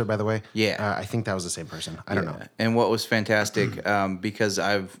the realtor, by the way. Yeah. I think that was the same person. I don't know. And what was fantastic, because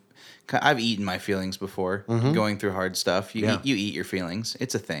I've eaten my feelings before going through hard stuff. You eat your feelings.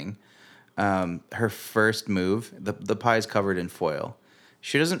 It's a thing. Her first move, the pie's covered in foil.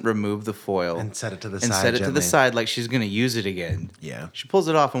 She doesn't remove the foil And set it to the and side set it to the gently. side like she's gonna use it again. Yeah. She pulls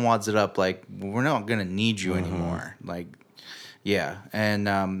it off and wads it up like we're not gonna need you anymore. Like, yeah, and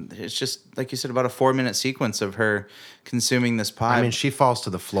it's just like you said about a 4-minute sequence of her consuming this pie. I mean, she falls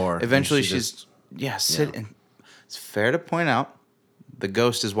to the floor. and Eventually, she she's just- And it's fair to point out the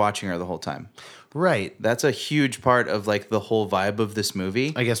ghost is watching her the whole time. right. That's a huge part of like the whole vibe of this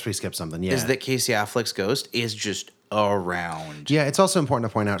movie. I guess we skipped something. Yeah. Is that Casey Affleck's ghost is just around. Yeah, it's also important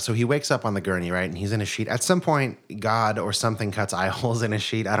to point out. So he wakes up on the gurney, right? And he's in a sheet. At some point, God or something cuts eye holes in a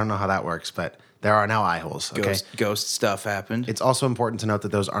sheet. I don't know how that works, but there are now eye holes. Okay. Ghost stuff happened. It's also important to note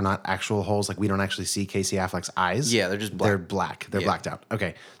that those are not actual holes. Like we don't actually see Casey Affleck's eyes. Yeah, they're just black. They're black. They're Yeah. blacked out.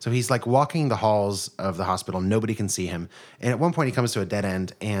 Okay. So he's like walking the halls of the hospital. Nobody can see him. And at one point he comes to a dead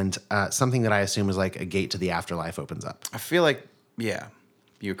end and something that I assume is like a gate to the afterlife opens up. I feel like, yeah.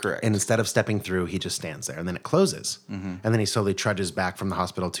 You're correct. And instead of stepping through, he just stands there, and then it closes. And then he slowly trudges back from the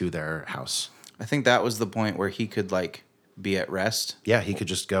hospital to their house. I think that was the point where he could like be at rest. Yeah, he could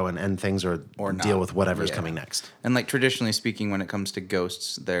just go and end things or Or deal not. with whatever's Yeah. coming next. And like traditionally speaking, when it comes to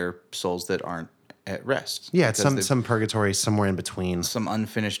ghosts, they're souls that aren't at rest. Yeah, it's because they've- some purgatory somewhere in between. some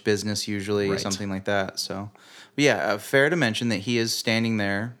unfinished business usually, Right. something like that. So, but yeah, fair to mention that he is standing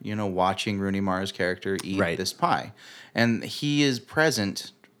there, you know, watching Rooney Mara's character eat Right. this pie, and he is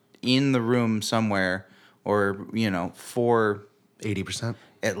present in the room somewhere, or you know, for 80%.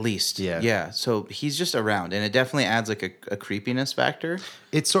 at least, Yeah. yeah. So he's just around, and it definitely adds like a creepiness factor.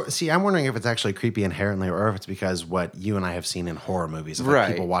 See, I'm wondering if it's actually creepy inherently, or if it's because what you and I have seen in horror movies of like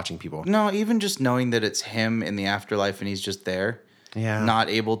Right. people watching people. No, even just knowing that it's him in the afterlife and he's just there. Yeah. Not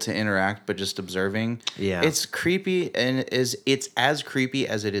able to interact, but just observing. Yeah. It's creepy, and it's as creepy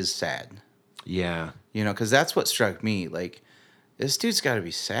as it is sad. Yeah. You know, because that's what struck me. Like, this dude's got to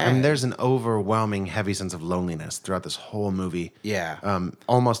be sad. I mean, there's an overwhelming, heavy sense of loneliness throughout this whole movie. Yeah.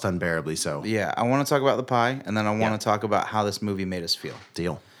 Almost unbearably so. Yeah. I want to talk about the pie, and then I want Yeah. to talk about how this movie made us feel.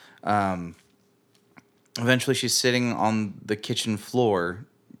 Deal. Eventually, she's sitting on the kitchen floor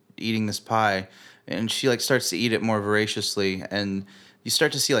eating this pie, and she like starts to eat it more voraciously, and you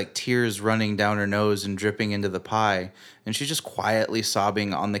start to see like tears running down her nose and dripping into the pie, and she's just quietly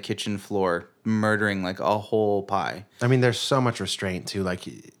sobbing on the kitchen floor, murdering like a whole pie. I mean, there's so much restraint too. Like,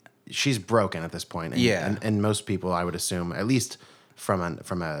 she's broken at this point. And, Yeah. and most people, I would assume, at least from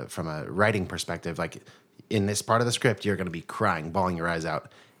a writing perspective, like in this part of the script, you're going to be crying, bawling your eyes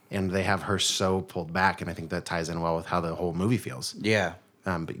out, and they have her so pulled back, and I think that ties in well with how the whole movie feels. Yeah.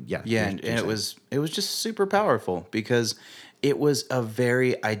 But yeah, Yeah, you're and it saying. was just super powerful because it was a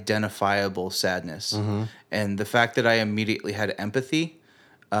very identifiable sadness, and the fact that I immediately had empathy,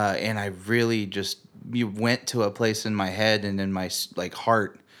 and I really just went to a place in my head and in my like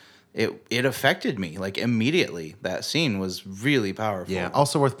heart. It affected me like immediately. That scene was really powerful. Yeah.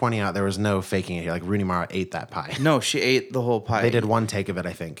 Also worth pointing out, there was no faking it here. Like, Rooney Mara ate that pie. No, she ate the whole pie. They did one take of it,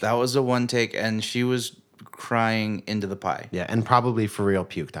 I think. That was a one take, and she was crying into the pie. Yeah, and probably for real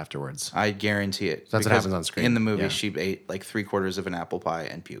puked afterwards. I guarantee it. That's what Because happens on screen. In the movie, Yeah. she ate like 3/4 of an apple pie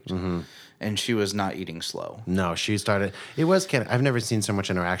and puked. And she was not eating slow. No, she started. It was kind of. I've never seen so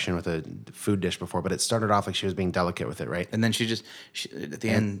much interaction with a food dish before, but it started off like she was being delicate with it, right? And then she at the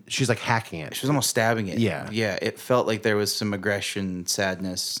end, She's like hacking it. she was almost stabbing it. Yeah. Yeah. It felt like there was some aggression,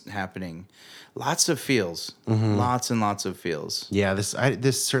 sadness happening. Lots of feels. Lots and lots of feels. Yeah,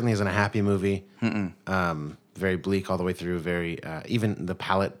 this certainly isn't a happy movie. Very bleak all the way through. Very even the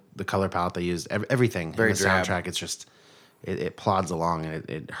palette, the color palette they used, everything. Very in the drab. soundtrack. It's just it plods along and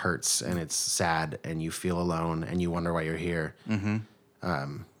it hurts and it's sad and you feel alone and you wonder why you're here.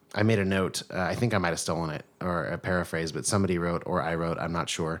 I made a note. I think I might have stolen it or a paraphrase, but somebody wrote or I wrote. I'm not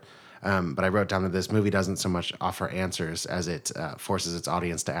sure. But I wrote down that this movie doesn't so much offer answers as it forces its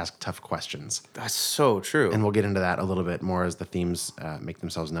audience to ask tough questions. That's so true. And we'll get into that a little bit more as the themes make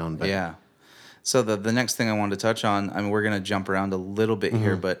themselves known. But Yeah. So the next thing I wanted to touch on, I mean, we're going to jump around a little bit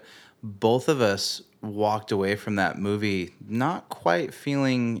here, but both of us walked away from that movie not quite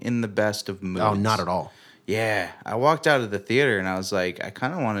feeling in the best of moods. oh, not at all. Yeah. I walked out of the theater and I was like, I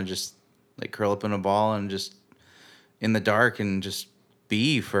kind of want to just like curl up in a ball and just in the dark and just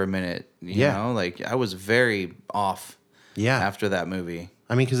be for a minute. You Yeah. know, like I was very off Yeah. after that movie.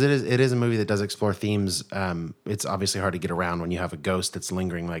 I mean, because it is a movie that does explore themes. It's obviously hard to get around when you have a ghost that's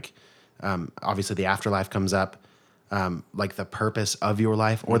lingering. Like, obviously, the afterlife comes up, like the purpose of your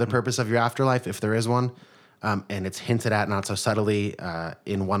life or the purpose of your afterlife, if there is one. And it's hinted at not so subtly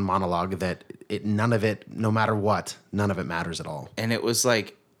in one monologue that none of it, no matter what, none of it matters at all. And it was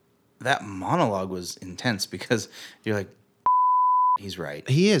like that monologue was intense because you're like, he's right.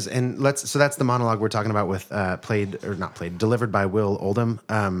 He is, and so that's the monologue we're talking about with delivered by Will Oldham.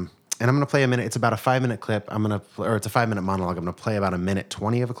 And I'm gonna play a minute. It's about a 5-minute clip. It's a 5-minute monologue. I'm gonna play about a minute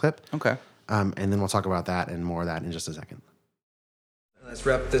 20 of a clip. Okay. And then we'll talk about that and more of that in just a second. Let's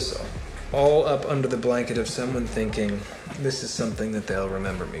wrap this all up under the blanket of someone thinking this is something that they'll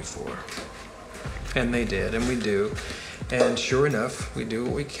remember me for. And they did, and we do. And sure enough, we do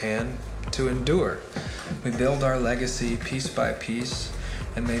what we can to endure. We build our legacy piece by piece,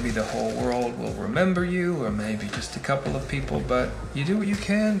 and maybe the whole world will remember you, or maybe just a couple of people, but you do what you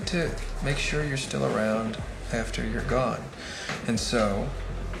can to make sure you're still around after you're gone. And so,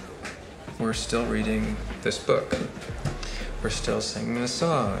 we're still reading this book. We're still singing a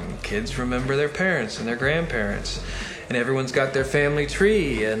song. Kids remember their parents and their grandparents. And everyone's got their family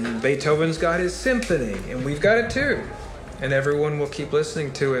tree. And Beethoven's got his symphony. And we've got it too. And everyone will keep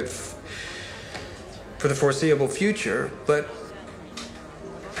listening to it for the foreseeable future. But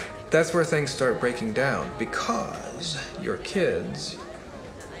That's where things start breaking down because your kids.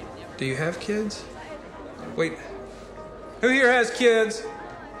 Do you have kids? Wait. Who here has kids?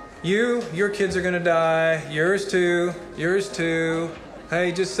 Your kids are gonna die. Yours too.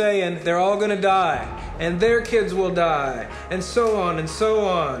 Hey, just saying, they're all gonna die. And their kids will die. And so on and so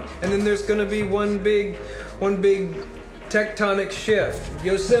on. And then there's gonna be one big tectonic shift.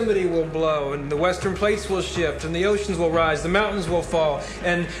 Yosemite will blow, and the western plates will shift, and the oceans will rise, the mountains will fall,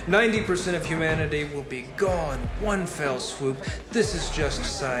 and 90% of humanity will be gone. One fell swoop. This is just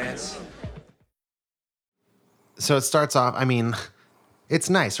science. So it starts off, I mean, it's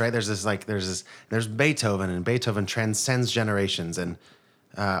nice, right? There's Beethoven, and Beethoven transcends generations and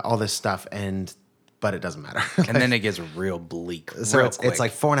all this stuff, but it doesn't matter. And then it gets real bleak. So real it's quick.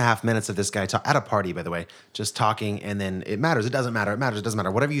 like 4.5 minutes of this guy at a party, by the way, just talking, and then it matters. It doesn't matter. It matters. It doesn't matter.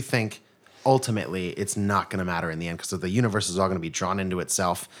 Whatever you think, ultimately, it's not going to matter in the end because the universe is all going to be drawn into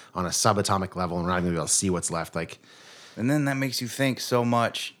itself on a subatomic level, and we're not going to be able to see what's left. And then that makes you think so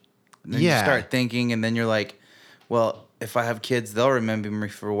much. And then Yeah. you start thinking, and then you're like, well, if I have kids, they'll remember me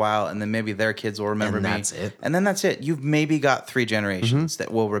for a while, and then maybe their kids will remember And me. that's it. And then that's it. You've maybe got 3 generations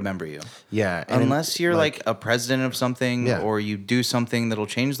that will remember you. Yeah, and Unless you're like a president of something, Yeah. or you do something that'll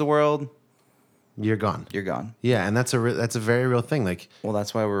change the world, you're gone. you're gone. Yeah, and that's a very real thing. Well,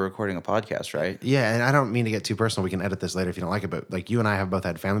 that's why we're recording a podcast, right? Yeah, and I don't mean to get too personal. We can edit this later if you don't like it, but you and I have both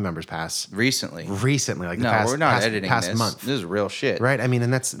had family members pass Recently. recently, like the No, past, we're not past, editing past this. month. This is real shit. Right? I mean,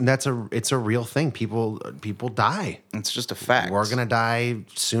 and it's a real thing. People die. It's just a fact. We're gonna die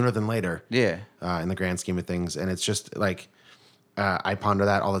sooner than later. Yeah. In the grand scheme of things, and it's just like I ponder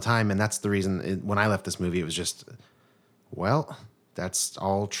that all the time, and that's the reason when I left this movie, it was just, well, that's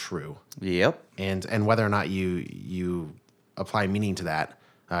all true, Yep. and whether or not you apply meaning to that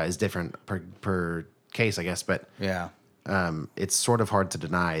is different per case, I guess, but Yeah. it's sort of hard to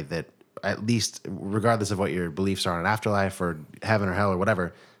deny that at least regardless of what your beliefs are on an afterlife or heaven or hell or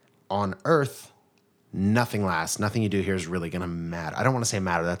whatever, on Earth, nothing lasts. Nothing you do here is really going to matter. I don't want to say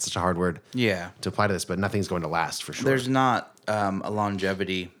matter. That's such a hard word Yeah. to apply to this, but nothing's going to last for sure. There's not a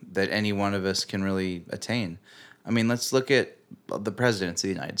longevity that any one of us can really attain. I mean, let's look at the presidents of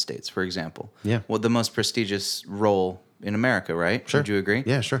the United States, for example. Yeah. Well, the most prestigious role in America, right? Sure. Would you agree?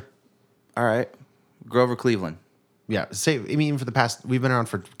 Yeah, sure. All right. Grover Cleveland. Yeah. We've been around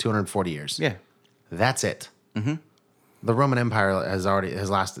for 240 years. Yeah. That's it. Mm-hmm. The Roman Empire they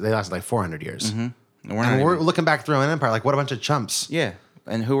lasted like 400 years. Mm-hmm. And we're And not we're even- looking back at the Roman Empire like, what a bunch of chumps. Yeah.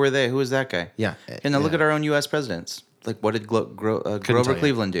 And who were they? Who was that guy? Yeah. And now look Yeah. at our own U.S. presidents. Like, what did Couldn't Grover tell you.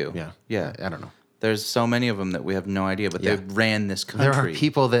 Cleveland do? Yeah. Yeah. I don't know. There's so many of them that we have no idea, but Yeah. they ran this country. There are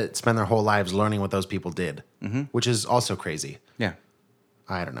people that spend their whole lives learning what those people did, which is also crazy. Yeah.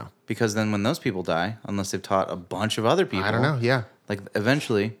 I don't know. Because then when those people die, unless they've taught a bunch of other people. I don't know. Yeah. Like,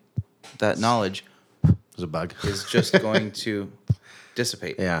 eventually, that knowledge There's a bug. is just going to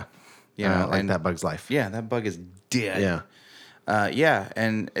dissipate. Yeah. You know, like and- that bug's life. Yeah, that bug is dead. Yeah. Yeah,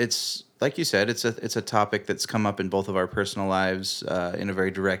 and it's like you said, it's a topic that's come up in both of our personal lives in a very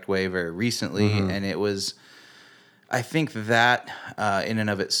direct way very recently, and it was, I think that in and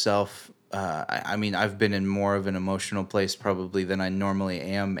of itself, I mean, I've been in more of an emotional place probably than I normally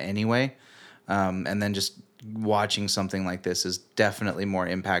am anyway, and then just watching something like this is definitely more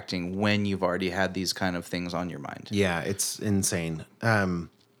impacting when you've already had these kind of things on your mind. Yeah, it's insane.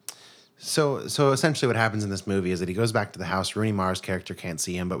 So essentially what happens in this movie is that he goes back to the house. Rooney Mara's character can't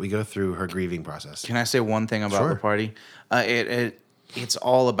see him, but we go through her grieving process. Can I say one thing about Sure. the party? It's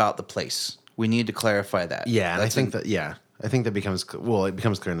all about the place. We need to clarify that. Yeah, and That's I think that becomes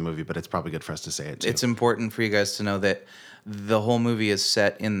clear in the movie, but it's probably good for us to say it too. it's important for you guys to know that the whole movie is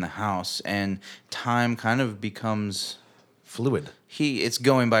set in the house, and time kind of becomes fluid. it's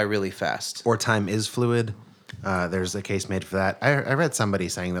going by really fast. Or time is fluid. There's a case made for that. I read somebody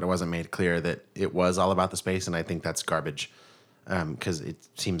saying that it wasn't made clear that it was all about the space, and I think that's garbage because it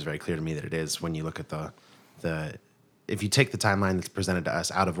seems very clear to me that it is when you look at the if you take the timeline that's presented to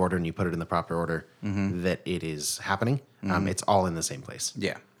us out of order and you put it in the proper order, that it is happening. It's all in the same place.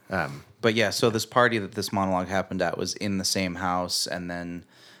 Yeah. But yeah, so this party that this monologue happened at was in the same house, and then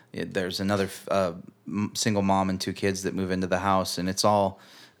there's another single mom and 2 kids that move into the house, and it's all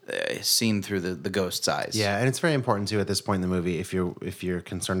seen through the ghost's eyes. Yeah, and it's very important too at this point in the movie if you're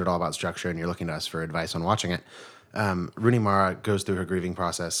concerned at all about structure and you're looking to us for advice on watching it. Rooney Mara goes through her grieving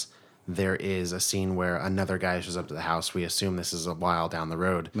process. There is a scene where another guy shows up to the house. We assume this is a while down the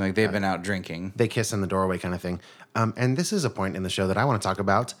road. Like they've been out drinking. They kiss in the doorway kind of thing. And this is a point in the show that I want to talk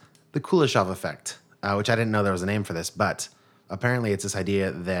about, the Kuleshov effect, which I didn't know there was a name for this, but apparently it's this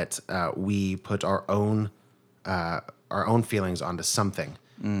idea that we put our own feelings onto something.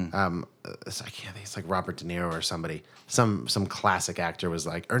 I can't think. It's like Robert De Niro or somebody. Some classic actor was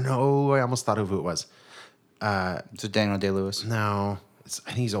like, or no, I almost thought of who it was. It's Daniel Day-Lewis. No,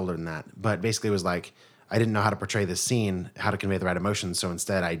 I think he's older than that. But basically, it was like, I didn't know how to portray this scene, how to convey the right emotions, so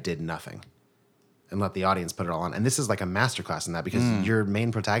instead I did nothing and let the audience put it all on. And this is like a masterclass in that because your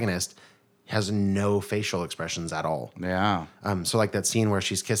main protagonist has no facial expressions at all. Yeah. So like that scene where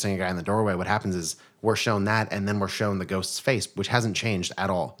she's kissing a guy in the doorway, what happens is we're shown that, and then we're shown the ghost's face, which hasn't changed at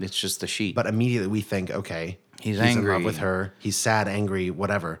all. It's just the sheet. But immediately we think, okay, He's in angry. love with her. He's sad, angry,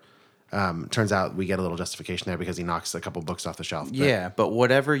 whatever. Turns out we get a little justification there because he knocks a couple books off the shelf. But- yeah, but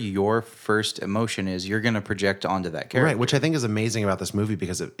whatever your first emotion is, you're going to project onto that character. Right, which I think is amazing about this movie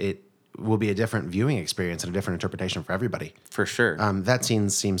because it will be a different viewing experience and a different interpretation for everybody. For sure. That scene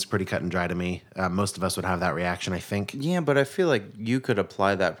seems pretty cut and dry to me. Most of us would have that reaction, I think. yeah, but I feel like you could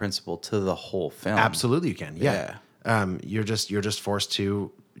apply that principle to the whole film. Absolutely, you can. Yeah. You're just forced to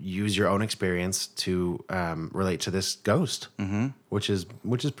use your own experience to relate to this ghost, which is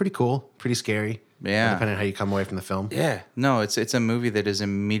pretty cool, pretty scary. Yeah. Depending on how you come away from the film. Yeah, no, it's a movie that is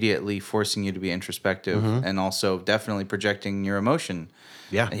immediately forcing you to be introspective and also definitely projecting your emotion.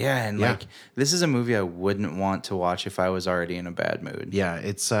 Yeah. Yeah, and like this is a movie I wouldn't want to watch if I was already in a bad mood. Yeah,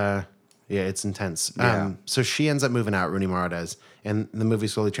 it's intense. Yeah. So she ends up moving out, Rooney Mara does, and the movie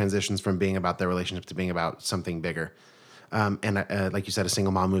slowly transitions from being about their relationship to being about something bigger. And like you said, a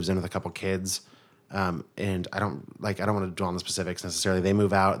single mom moves in with a couple kids. And I don't want to dwell on the specifics necessarily. They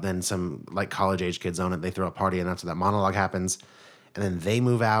move out, then some like college age kids own it. They throw a party, and that's where that monologue happens. And then they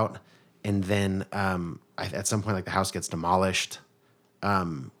move out, and then at some point, like the house gets demolished.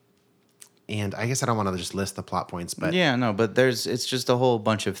 And I guess I don't want to just list the plot points, but Yeah, no, but it's just a whole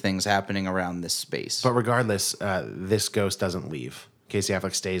bunch of things happening around this space. but regardless, this ghost doesn't leave. Casey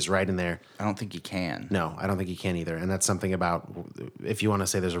Affleck stays right in there. I don't think you can. No, I don't think he can either. And that's something about, if you want to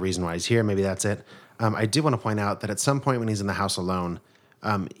say there's a reason why he's here, maybe that's it. I do want to point out that at some point when he's in the house alone,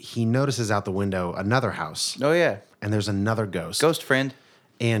 he notices out the window another house, Oh yeah, and there's another ghost. ghost friend.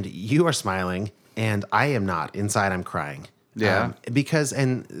 And you are smiling, and I am not. Inside, I'm crying. Yeah. Because,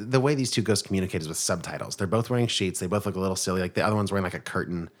 and the way these two ghosts communicate is with subtitles. They're both wearing sheets. They both look a little silly. Like the other one's wearing like a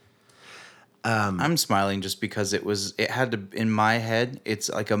curtain. I'm smiling just because it had to, in my head, it's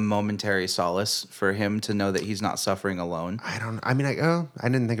like a momentary solace for him to know that he's not suffering alone. I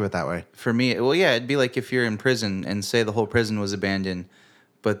didn't think of it that way. For me, well, yeah, it'd be like if you're in prison and say the whole prison was abandoned,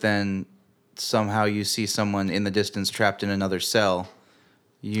 but then somehow you see someone in the distance trapped in another cell,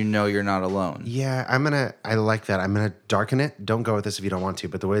 you know you're not alone. Yeah, I like that. I'm going to darken it. Don't go with this if you don't want to,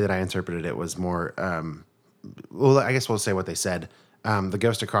 but the way that I interpreted it was more, well, I guess we'll say what they said. The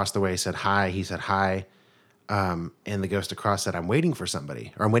ghost across the way said hi. He said hi. And the ghost across said, I'm waiting for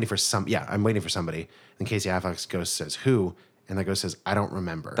somebody. Or I'm waiting for somebody. And Casey Affleck's ghost says, who? And the ghost says, I don't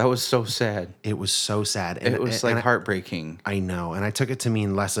remember. That was so sad. It was so sad. It was heartbreaking. I know. And I took it to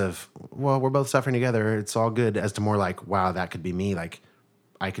mean less of, well, we're both suffering together. It's all good, as to more like, wow, that could be me. Like,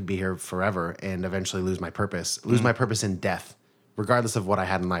 I could be here forever and eventually lose my purpose in death. Regardless of what I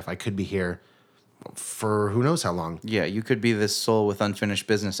had in life, I could be here for who knows how long. Yeah, you could be this soul with unfinished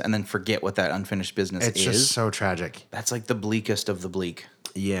business and then forget what that unfinished business It's is. just so tragic. That's like the bleakest of the bleak.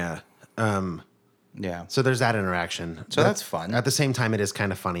 Yeah. Yeah. So there's that interaction. So that's fun. At the same time, it is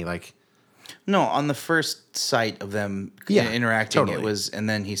kind of funny. Like, No, on the first sight of them interacting, totally. it was, and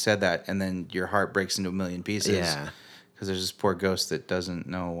then he said that, and then your heart breaks into a million pieces. Yeah. Because there's this poor ghost that doesn't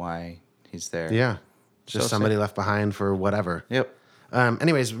know why he's there. yeah, just So somebody sad. left behind for whatever. Yep.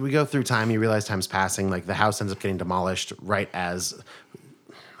 Anyways, we go through time. You realize time's passing. Like the house ends up getting demolished right as.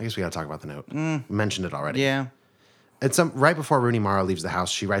 I guess we got to talk about the note. We mentioned it already. Yeah. It's right before Rooney Mara leaves the house.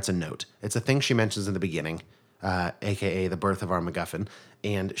 She writes a note. It's a thing she mentions in the beginning, aka the birth of our MacGuffin.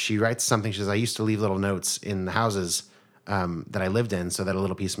 And she writes something. She says, "I used to leave little notes in the houses that I lived in, so that a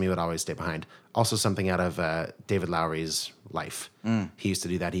little piece of me would always stay behind." Also, something out of David Lowery's life. He used to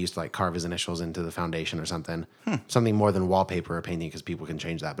do that. He used to like carve his initials into the foundation or something. Something more than wallpaper or painting, because people can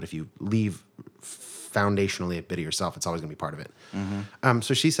change that. But if you leave foundationally a bit of yourself, it's always going to be part of it.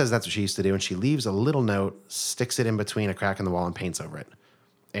 So she says that's what she used to do, and she leaves a little note, sticks it in between a crack in the wall, and paints over it.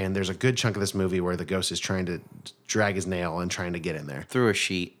 And there's a good chunk of this movie where the ghost is trying to drag his nail and trying to get in there Through a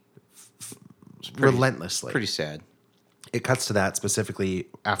sheet. relentlessly. Pretty sad. It cuts to that specifically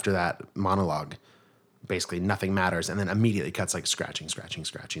after that monologue. Basically, nothing matters, and then immediately cuts like scratching,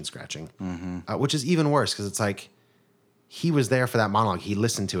 which is even worse because it's like he was there for that monologue. He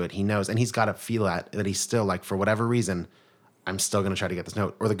listened to it. He knows, and he's got to feel that he's still like, for whatever reason, I'm still going to try to get this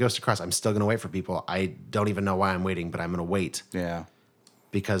note. Or the ghost across, I'm still going to wait for people. I don't even know why I'm waiting, but I'm going to wait. Yeah.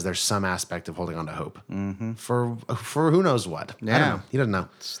 because there's some aspect of holding on to hope for who knows what. I Yeah. don't know. He doesn't know.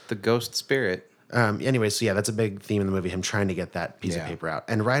 It's the ghost spirit. Anyway, so yeah, that's a big theme in the movie, him trying to get that piece of Yeah. paper out.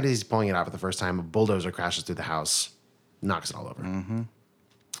 And right as he's pulling it out for the first time, a bulldozer crashes through the house, knocks it all over.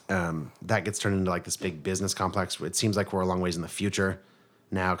 That gets turned into like this big business complex. It seems like we're a long ways in the future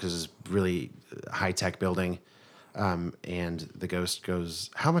now because it's really high-tech building. And the ghost goes,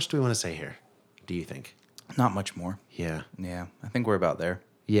 how much do we want to say here, do you think? Not much more. Yeah. Yeah, I think we're about there.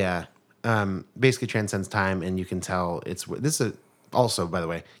 Yeah. Basically transcends time, and you can tell this is also, by the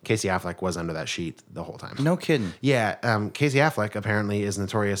way, Casey Affleck was under that sheet the whole time. No kidding. Yeah, Casey Affleck apparently is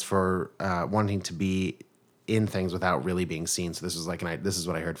notorious for wanting to be in things without really being seen. So this is this is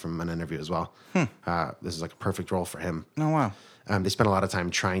what I heard from an interview as well. This is like a perfect role for him. Oh, wow. They spent a lot of time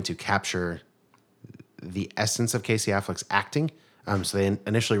trying to capture the essence of Casey Affleck's acting. So they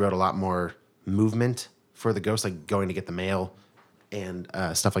initially wrote a lot more movement for the ghost, like going to get the mail and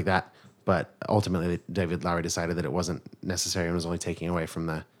stuff like that. But ultimately, David Lowery decided that it wasn't necessary and was only taking away from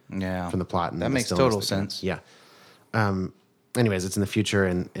the plot. And That the makes stillness total that- sense. Yeah. Anyways, it's in the future,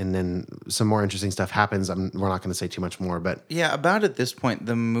 and then some more interesting stuff happens. We're not going to say too much more, but Yeah, about at this point,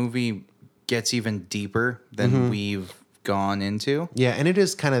 the movie gets even deeper than we've gone into. yeah, and it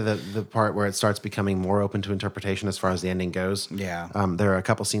is kind of the part where it starts becoming more open to interpretation as far as the ending goes. Yeah. There are a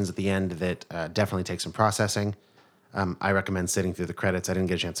couple scenes at the end that definitely take some processing. I recommend sitting through the credits. I didn't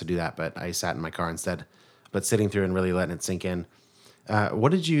get a chance to do that, but I sat in my car instead. But sitting through and really letting it sink in.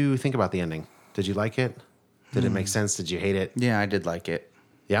 What did you think about the ending? Did you like it? Did it make sense? Did you hate it? Yeah, I did like it.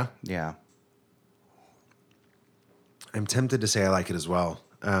 Yeah? Yeah. I'm tempted to say I like it as well.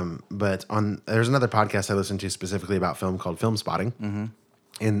 But there's another podcast I listen to specifically about film called Film Spotting.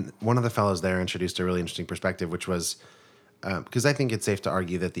 And one of the fellows there introduced a really interesting perspective, which was because I think it's safe to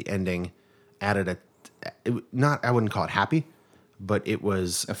argue that the ending added I wouldn't call it happy, but it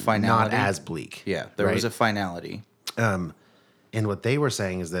was A finality? not as bleak. Yeah, there right? was a finality. And what they were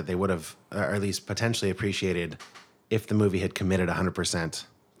saying is that they would have, or at least potentially appreciated, if the movie had committed 100%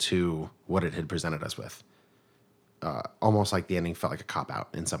 to what it had presented us with. Almost like the ending felt like a cop-out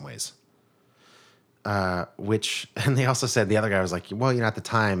in some ways. And they also said, the other guy was like, well, at the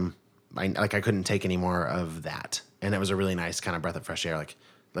time, I couldn't take any more of that. And it was a really nice kind of breath of fresh air,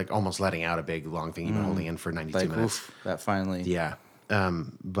 like almost letting out a big, long thing you've been holding in for 92 Like, minutes. oof, that finally. Yeah.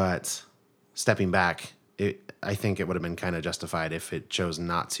 But stepping back, I think it would have been kind of justified if it chose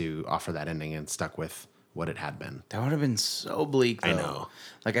not to offer that ending and stuck with what it had been. That would have been so bleak, though. I know.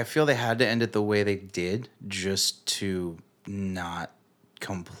 Like, I feel they had to end it the way they did just to not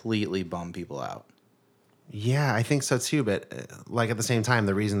completely bum people out. Yeah, I think so too. But at the same time,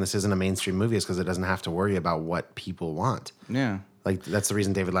 the reason this isn't a mainstream movie is because it doesn't have to worry about what people want. Yeah. Like that's the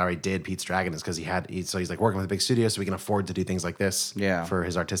reason David Lowery did Pete's Dragon is because he's like working with a big studio, so we can afford to do things like this. Yeah. For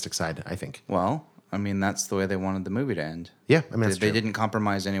his artistic side, I think. Well, I mean, that's the way they wanted the movie to end. Yeah, I mean that's They true. didn't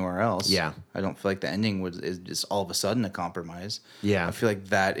compromise anywhere else. Yeah. I don't feel like the ending is just all of a sudden a compromise. Yeah. I feel like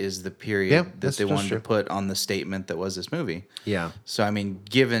that is the period Yeah, that that's they wanted true. to put on the statement that was this movie. Yeah. So, I mean,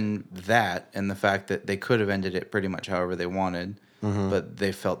 given that and the fact that they could have ended it pretty much however they wanted, but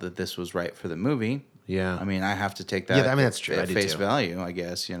they felt that this was right for the movie. Yeah. I mean, I have to take that Yeah, I mean, that's true. I at do face too. value, I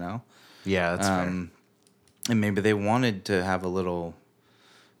guess, Yeah, that's fair. And maybe they wanted to have a little,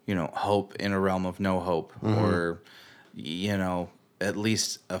 hope in a realm of no hope, or, at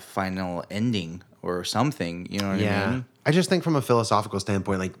least a final ending or something. You know what I mean? I just think from a philosophical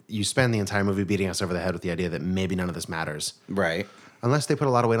standpoint, like you spend the entire movie beating us over the head with the idea that maybe none of this matters. Right. Unless they put a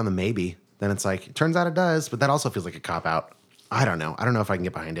lot of weight on the maybe, then it's like, it turns out it does, but that also feels like a cop-out. I don't know. I don't know if I can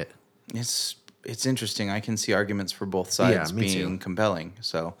get behind it. It's interesting. I can see arguments for both sides me being too. compelling.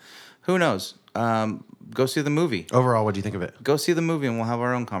 So, who knows? Go see the movie. Overall, what do you think of it? Go see the movie, and we'll have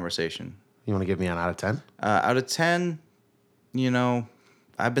our own conversation. You want to give me an out of 10? Out of 10,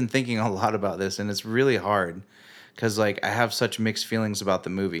 I've been thinking a lot about this, and it's really hard because, I have such mixed feelings about the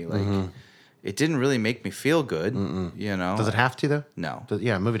movie. It didn't really make me feel good. Does it have to, though? No.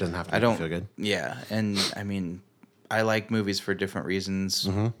 Yeah, a movie doesn't have to I make don't you feel good. Yeah, and I mean, I like movies for different reasons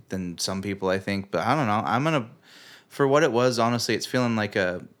than some people, I think. But I don't know. I'm gonna, for what it was, honestly, it's feeling like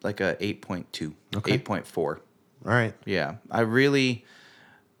a 8.2, Okay. 8.4. All right. Yeah,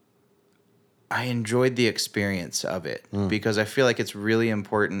 I enjoyed the experience of it because I feel like it's really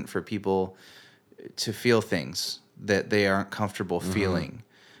important for people to feel things that they aren't comfortable feeling.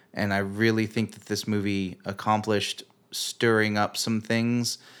 And I really think that this movie accomplished stirring up some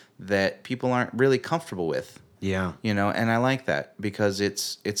things that people aren't really comfortable with. Yeah. And I like that because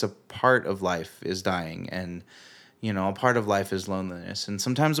it's a part of life is dying, and a part of life is loneliness, and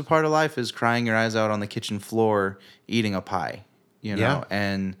sometimes a part of life is crying your eyes out on the kitchen floor eating a pie. you know, Yeah.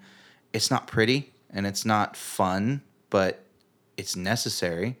 and it's not pretty and it's not fun, but it's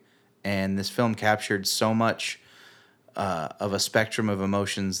necessary. And this film captured so much of a spectrum of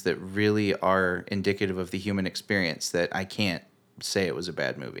emotions that really are indicative of the human experience that I can't say it was a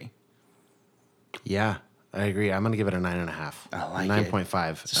bad movie. Yeah, I agree. I'm gonna give it a 9.5. I like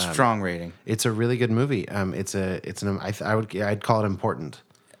 9.5. It's a strong rating. It's a really good movie. I'd call it important.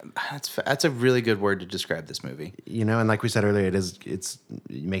 That's a really good word to describe this movie. You know, and like we said earlier, it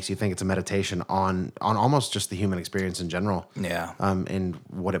makes you think it's a meditation on almost just the human experience in general. Yeah. And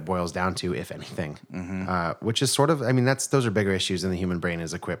what it boils down to, if anything, which is sort of, I mean, those are bigger issues than the human brain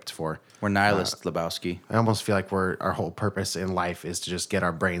is equipped for. We're nihilist, Lebowski. I almost feel like our whole purpose in life is to just get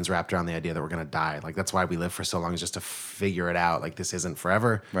our brains wrapped around the idea that we're going to die. Like, that's why we live for so long, is just to figure it out. Like, this isn't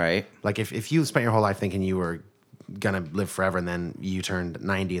forever. Right. Like, if you spent your whole life thinking you were gonna live forever, and then you turned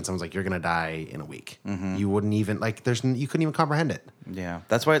 90 and someone's like, you're gonna die in a week, you wouldn't even, like, you couldn't even comprehend it. Yeah.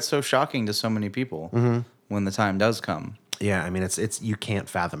 That's why it's so shocking to so many people when the time does come. Yeah, I mean, it's you can't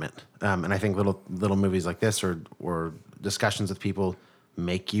fathom it. And I think little movies like this or discussions with people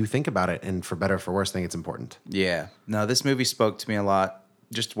make you think about it, and for better or for worse, I think it's important. Yeah. No, this movie spoke to me a lot,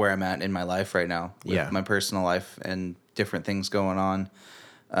 just where I'm at in my life right now, with my personal life and different things going on.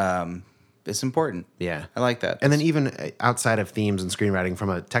 It's important. Yeah, I like that. And then even outside of themes and screenwriting,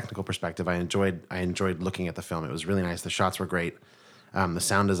 from a technical perspective, I enjoyed looking at the film. It was really nice. The shots were great. The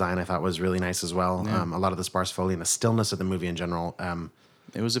sound design I thought was really nice as well. Yeah. A lot of the sparse foley and the stillness of the movie in general.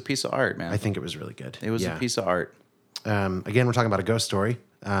 It was a piece of art, man. I think it was really good. It was a piece of art. Again, we're talking about A Ghost Story.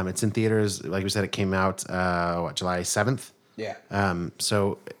 It's in theaters. Like we said, it came out July 7th. Yeah.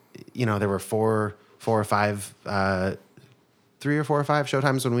 So, you know, there were three or four or five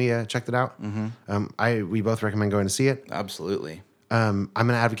showtimes when we checked it out. We both recommend going to see it. Absolutely. I'm going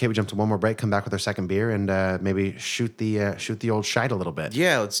to advocate we jump to one more break, come back with our second beer, and maybe shoot the old shite a little bit.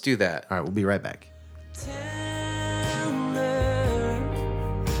 Yeah, let's do that. All right, we'll be right back.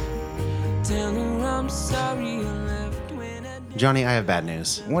 Tell her I'm sorry you left when I Johnny, I have bad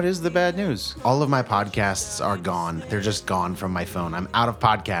news. What is the bad news? All of my podcasts are gone. They're just gone from my phone. I'm out of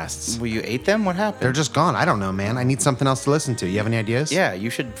podcasts. Well, you ate them? What happened? They're just gone. I don't know, man. I need something else to listen to. You have any ideas? Yeah, you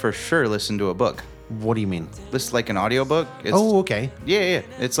should for sure listen to a book. What do you mean? Listen like an audiobook. Oh, okay. Yeah.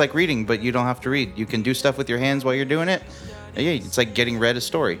 It's like reading, but you don't have to read. You can do stuff with your hands while you're doing it. Yeah, it's like getting read a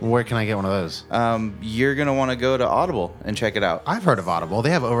story. Where can I get one of those? You're going to want to go to Audible and check it out. I've heard of Audible.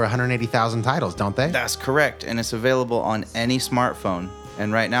 They have over 180,000 titles, don't they? That's correct, and it's available on any smartphone.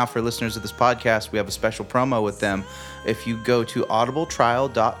 And right now, for listeners of this podcast, we have a special promo with them. If you go to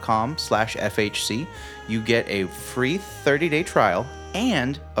audibletrial.com/FHC, you get a free 30-day trial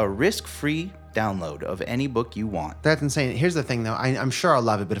and a risk-free download of any book you want. That's insane. Here's the thing, though. I'm sure I'll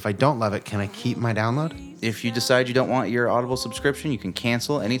love it, but if I don't love it, can I keep my download? If you decide you don't want your Audible subscription, you can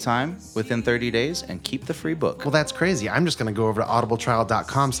cancel anytime within 30 days and keep the free book. Well, that's crazy. I'm just going to go over to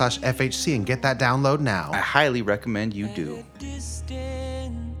audibletrial.com/FHC and get that download now. I highly recommend you do.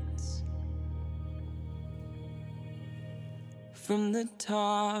 distance from the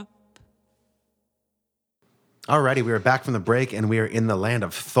top. Alrighty, we are back from the break, and we are in the land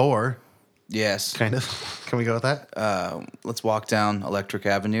of Thor. Yes. Kind of. Can we go with that? Let's walk down Electric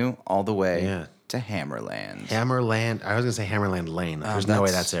Avenue all the way Yeah. to Hammerland. Hammerland. I was going to say Hammerland Lane. There's no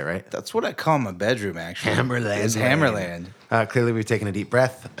way that's it, right? That's what I call my bedroom, actually. Hammerland It's Lane. Hammerland. Clearly, we've taken a deep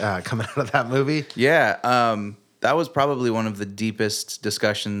breath coming out of that movie. Yeah. That was probably one of the deepest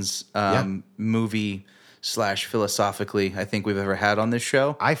discussions, movie/philosophically, I think we've ever had on this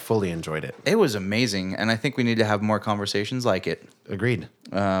show. I fully enjoyed it. It was amazing, and I think we need to have more conversations like it. Agreed.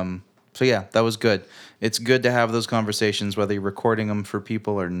 So yeah, that was good. It's good to have those conversations, whether you're recording them for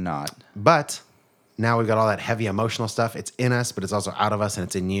people or not. But now we've got all that heavy emotional stuff. It's in us, but it's also out of us, and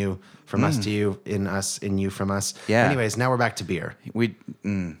it's in you, from us to you, in us, in you, from us. Yeah. Anyways, now we're back to beer.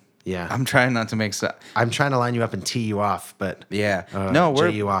 Yeah. I'm trying not to make I'm trying to line you up and tee you off, but Yeah. No, we're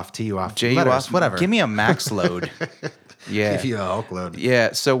J you off, tee you off. J you Letters, off. whatever. Give me a max load. Yeah. Give you a Hulk load.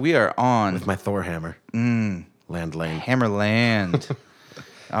 Yeah. So we are on With my Thor hammer. Land lane. Hammerland.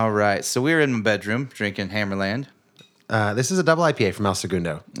 All right. So we're in my bedroom drinking Hammerland. This is a double IPA from El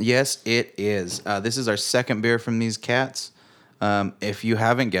Segundo. Yes, it is. This is our second beer from these cats. If you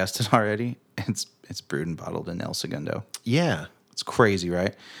haven't guessed it already, it's brewed and bottled in El Segundo. Yeah. It's crazy,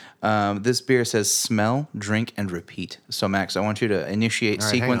 right? This beer says smell, drink, and repeat. So, Max, I want you to initiate All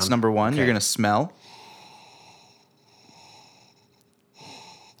right, hang sequence on. number 1. Okay. You're going to smell.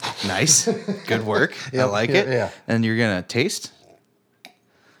 Nice. Good work. I like it. yeah. And you're going to taste.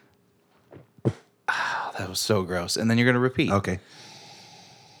 Ah, that was so gross. And then you're going to repeat. Okay.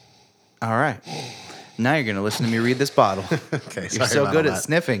 All right. Now you're gonna listen to me read this bottle. Okay, You're sorry so about good all at that.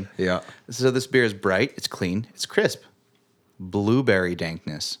 sniffing. Yeah. So this beer is bright, it's clean, it's crisp. Blueberry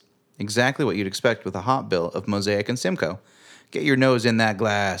dankness. Exactly what you'd expect with a hop bill of Mosaic and Simcoe. Get your nose in that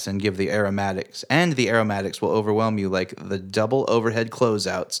glass and give the aromatics. And the aromatics will overwhelm you like the double overhead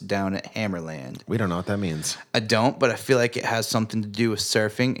closeouts down at Hammerland. We don't know what that means. I don't, but I feel like it has something to do with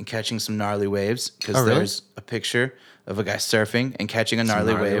surfing and catching some gnarly waves. Because Oh, really? there's a picture of a guy surfing and catching a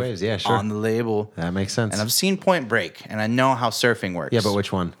gnarly, gnarly wave waves, yeah, sure. on the label. That makes sense. And I've seen Point Break, and I know how surfing works. Yeah, but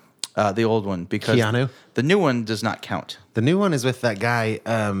which one? The old one, because Keanu? the new one does not count. The new one is with that guy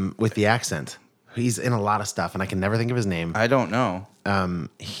with the accent. He's in a lot of stuff, and I can never think of his name. I don't know.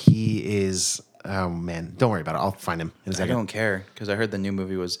 He is. Oh man, don't worry about it. I'll find him in a I second. don't care because I heard the new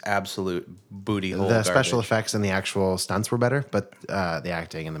movie was absolute booty hole. The special garbage. effects and the actual stunts were better, but the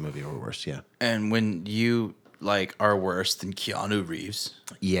acting in the movie were worse. Yeah. And when you like are worse than Keanu Reeves,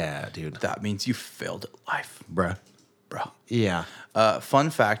 Yeah, dude. that means you failed at life, Bruh. bro. Yeah. Fun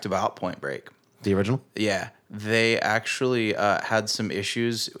fact about Point Break. The original? Yeah, they actually had some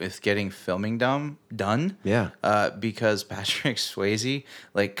issues with getting filming done. Yeah. Because Patrick Swayze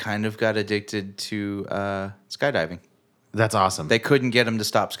like kind of got addicted to skydiving. That's awesome. They couldn't get him to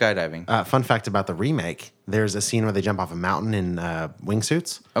stop skydiving. Fun fact about the remake, there's a scene where they jump off a mountain in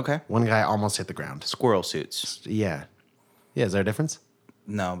wingsuits. Okay. One guy almost hit the ground. Squirrel suits. Yeah. Yeah, is there a difference?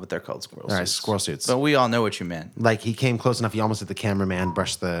 No, but they're called squirrel All right, suits. squirrel suits. But we all know what you meant. Like he came close enough, he almost hit the cameraman,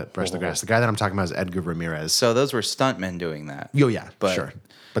 brushed the grass. The guy that I'm talking about is Edgar Ramirez. So those were stuntmen doing that. Oh yeah, But- sure.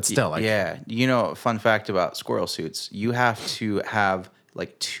 But still, like Yeah, you know, fun fact about squirrel suits: you have to have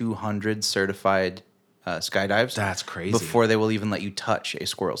like 200 certified skydives. That's crazy. Before they will even let you touch a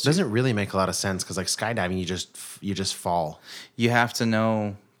squirrel suit. doesn't really make a lot of sense because like skydiving, you just fall. You have to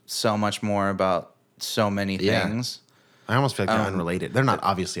know so much more about so many Yeah. things. I almost feel like they're unrelated. They're not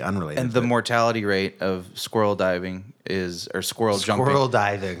obviously unrelated. And the but- mortality rate of squirrel diving or squirrel jumping. squirrel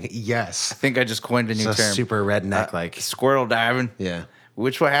diving, yes. I think I just coined a new It's a term. super redneck, like Squirrel diving. yeah.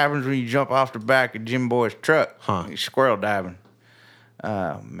 Which what happens when you jump off the back of Jim Boy's truck? Huh. You're squirrel diving.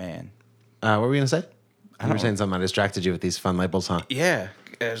 Oh man. What were we gonna say? You were saying something. I distracted you with these fun labels, huh? Yeah.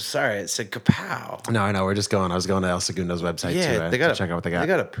 Sorry, it said kapow. No, I know. We're just going. I was going to El Segundo's website to check out what they got. They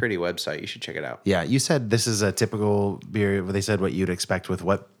got a pretty website. You should check it out. Yeah, you said this is a typical beer. They said what you'd expect with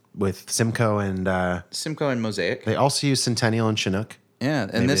Simcoe and Simcoe and Mosaic. they also use Centennial and Chinook. Yeah,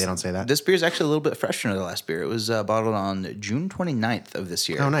 and Maybe this, they don't say that. This beer is actually a little bit fresher than the last beer. It was bottled on June 29th of this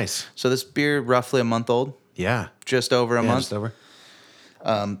year. Oh, nice. So this beer, roughly a month old, Yeah, just over a yeah, month. just over.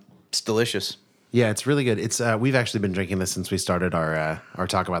 It's delicious. Yeah, it's really good. It's we've actually been drinking this since we started our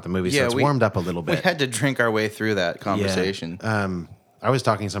talk about the movie, so it's warmed up a little We bit. had to drink our way through that conversation. I was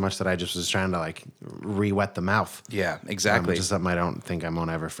talking so much that I just was trying to like re-wet the mouth. Yeah, exactly. Which is something I don't think I'm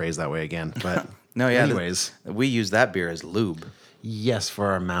gonna ever phrase that way again. But No, yeah. Anyways, we use that beer as lube. yes,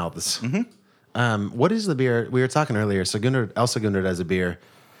 for our mouths. What is the beer we were talking earlier? El Segundo does a beer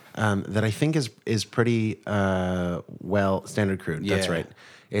that I think is pretty well standard crude. That's Yeah. right.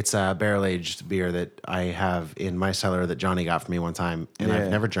 It's a barrel aged beer that I have in my cellar that Johnny got for me one time, and Yeah. I've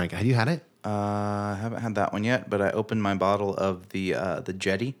never drank it. Have you had it? I haven't had that one yet, but I opened my bottle of the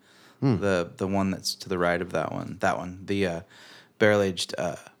Jetty, the one that's to the right of that one. That one, the barrel aged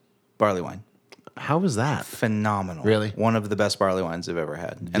barley wine. How was that? Phenomenal. Really? One of the best barley wines I've ever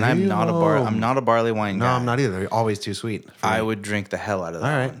had. And Do I'm you? not a barley wine No, guy. I'm not either. They're always too sweet. for I me. would drink the hell out of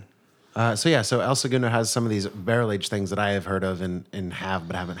that All right. one. So El Segundo has some of these barrel aged things that I have heard of and have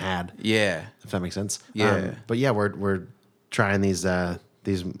but haven't had. Yeah. If that makes sense. Yeah. But yeah, we're trying these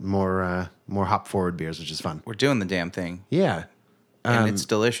more hop forward beers, which is fun. We're doing the damn thing. Yeah. And it's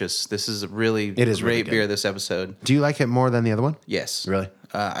delicious. This is a really It is really great good. beer this episode. Do you like it more than the other one? Yes. Really?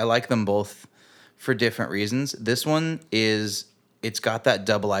 I like them both for different reasons. This one it's got that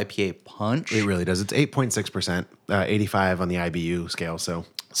double IPA punch. It really does. It's 8.6%, 85 on the IBU scale.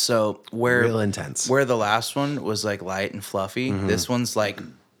 So where real intense. Where the last one was like light and fluffy, this one's like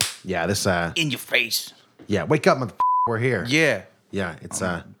yeah, this in your face. yeah, wake up, motherfucker, we're here. Yeah. Yeah, it's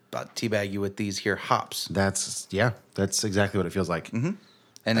About to teabag you with these here hops. that's exactly what it feels like. And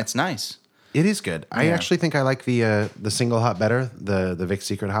it's nice. It is good. I Yeah. actually think I like the single hop better, the Vic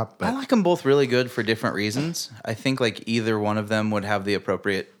Secret hop. But I like them both really good for different reasons. I think like either one of them would have the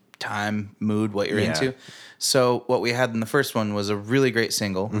appropriate time, mood, what you're Yeah. into. So what we had in the first one was a really great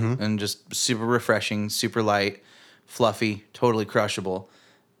single and just super refreshing, super light, fluffy, totally crushable.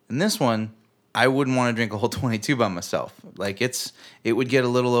 And this one, I wouldn't want to drink a whole 22 by myself. Like it would get a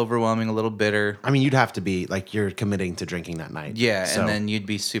little overwhelming, a little bitter. I mean, you'd have to be like you're committing to drinking that night. Yeah, So- and then you'd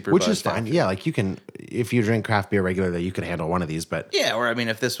be super which is buzzed fine. after. Yeah, like you can if you drink craft beer regularly, you could handle one of these. But Yeah, or I mean,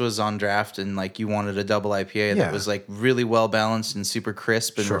 if this was on draft and like you wanted a double IPA Yeah. that was like really well balanced and super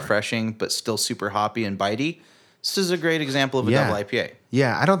crisp and Sure. refreshing, but still super hoppy and bitey, this is a great example of a Yeah. double IPA.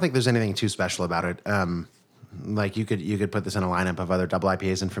 yeah, I don't think there's anything too special about it. Like you could put this in a lineup of other double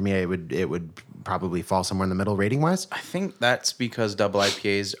IPAs, and for me, it would probably fall somewhere in the middle rating wise. I think that's because double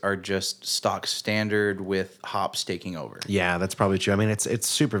IPAs are just stock standard with hops taking over. Yeah, that's probably true. I mean, it's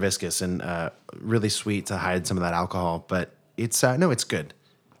super viscous and really sweet to hide some of that alcohol, but it's no, it's good.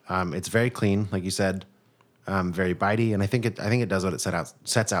 It's very clean, like you said, very bitey, and I think it does what it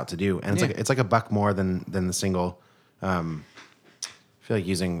sets out to do, and it's like a buck more than the single. I feel like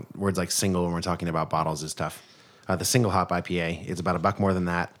using words like single when we're talking about bottles is tough. The single hop IPA is about a buck more than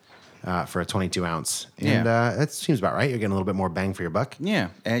that for a 22 ounce, and that seems about right. You're getting a little bit more bang for your buck. Yeah,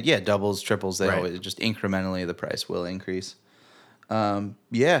 and yeah, doubles, triples, they Right. always just incrementally the price will increase.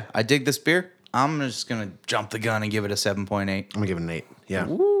 Yeah, I dig this beer. I'm just gonna jump the gun and give it a 7.8. I'm gonna give it an 8. Yeah,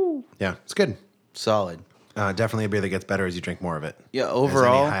 Woo, yeah, it's good. solid. Definitely a beer that gets better as you drink more of it. Yeah, As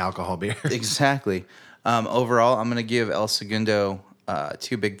overall, any high alcohol beer. exactly. Overall, I'm gonna give El Segundo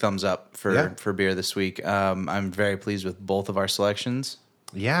 2 big thumbs up for beer this week. I'm very pleased with both of our selections.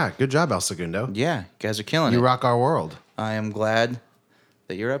 Yeah, good job, El Segundo. Yeah, you guys are killing You it. rock our world. I am glad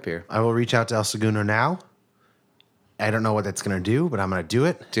that you're up here. I will reach out to El Segundo now. I don't know what that's going to do, but I'm going to do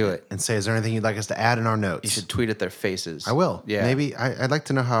it. Do it. And say, is there anything you'd like us to add in our notes? You should tweet at their faces. I will. Yeah. Maybe. I'd like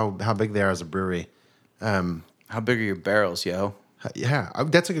to know how big they are as a brewery. How big are your barrels, yo? Yeah,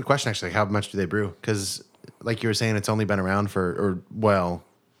 that's a good question, actually. How much do they brew? Because, like you were saying, it's only been around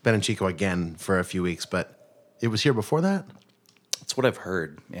Ben and Chico again for a few weeks, but it was here before that? That's what I've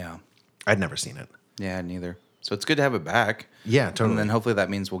heard. Yeah. I'd never seen it. Yeah, neither. So it's good to have it back. Yeah, totally. And then hopefully that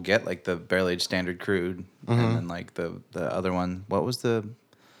means we'll get like the barrel aged standard crude, Mm-hmm. and then like the other one. What was the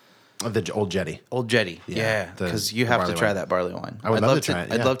The Old Jetty. Old Jetty? Yeah, the- because you the have to barley try wine. that barley wine. I would love to try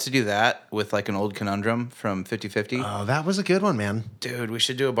it, I'd yeah. love to do that with like an old conundrum from 50/50. Oh, that was a good one, man. Dude, we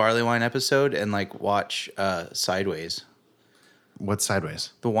should do a barley wine episode and like watch Sideways, What's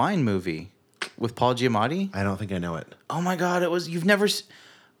Sideways? the wine movie with Paul Giamatti. I don't think I know it. Oh my God, you've never.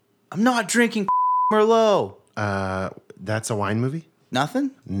 I'm not drinking Merlot. That's a wine movie?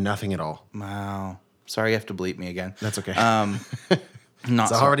 Nothing. Nothing at all. Wow. Sorry, you have to bleep me again. That's okay.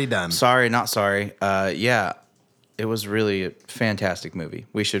 Not It's already done. Sorry, not sorry. Yeah, it was really a fantastic movie.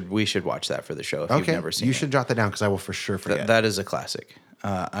 We should watch that for the show if you've Okay, never seen you it. should jot that down because I will for sure forget. That is a classic,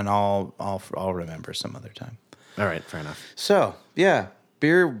 and I'll remember some other time. All right, fair enough. So yeah,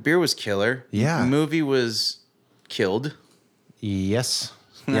 beer was killer. Yeah. Movie was killed. Yes,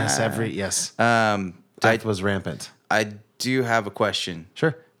 yes. I Death was rampant. I do have a question.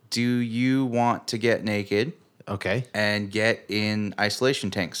 Sure. Do you want to get naked Okay. and get in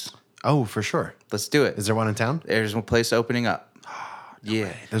isolation tanks? Oh, for sure. Let's do it. Is there one in town? There's one place opening up.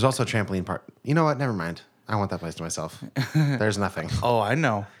 Yeah. There's also a trampoline park. You know what? Never mind. I want that place to myself. There's nothing. Oh, I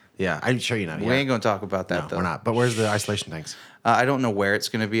know. Yeah, I'm sure you know. We yeah. ain't gonna talk about that No, though. we're not. But where's the isolation tanks? I don't know where it's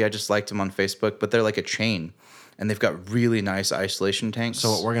gonna be. I just liked them on Facebook, but they're like a chain, and they've got really nice isolation tanks.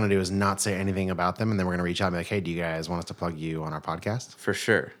 So what we're gonna do is not say anything about them, and then we're gonna reach out and be like, "Hey, do you guys want us to plug you on our podcast?" for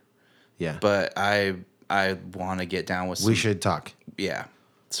sure. Yeah, But I want to get down with some. we should talk. Yeah.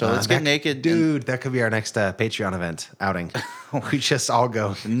 So let's get naked, and- dude. That could be our next Patreon event outing. We just all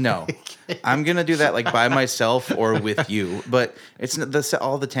go. No, I'm gonna do that like by myself or with you. But it's not,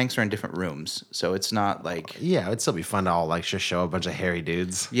 all the tanks are in different rooms, so it's not like Yeah, it'd still be fun to all like just show a bunch of hairy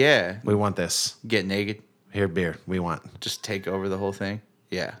dudes. yeah, We want this. get naked, Here, beer. We want. just take over the whole thing.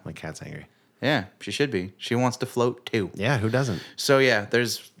 Yeah, My cat's angry. yeah, she should be. She wants to float too. Yeah, who doesn't? So yeah,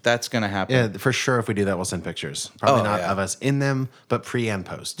 that's gonna happen. Yeah, for sure. If we do that, we'll send pictures. Probably Oh, not yeah. of us in them, but pre and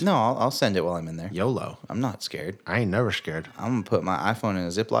post. No, I'll send it while I'm in there. YOLO. I'm not scared. I ain't never scared. I'm gonna put my iPhone in a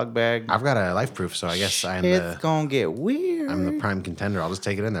Ziploc bag. I've got a life proof, so I guess It's gonna get weird. I'm the prime contender. I'll just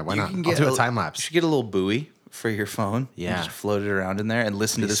take it in there. Why You not? can I'll get do a a- time You lapse. should get a little buoy for your phone. Yeah. And just float it around in there and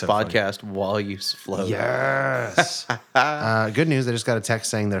listen to Be this so funny. podcast while you float. Yes. Good news. I just got a text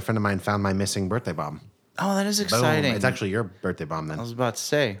saying that a friend of mine found my missing birthday bomb. Oh, that is Boom. exciting. It's actually your birthday bomb then. I was about to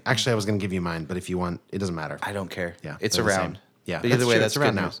say. Actually, I was going to give you mine, but if you want, it doesn't matter. I don't care. Yeah, It's they're the around. same. Yeah, But either that's way, true. that's It's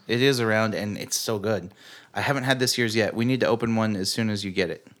around good now. news. It is around and it's so good. I haven't had this year's yet. We need to open one as soon as you get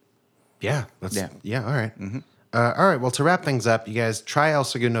it. Yeah. Let's, Yeah. yeah. All right. All right. Well, to wrap things up, you guys try El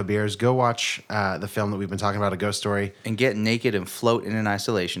Segundo beers. Go watch the film that we've been talking about, A Ghost Story. And get naked and float in an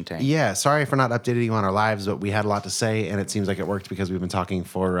isolation tank. Yeah. Sorry for not updating you on our lives, but we had a lot to say, and it seems like it worked because we've been talking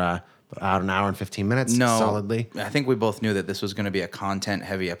for about an hour and 15 minutes No. solidly. I think we both knew that this was going to be a content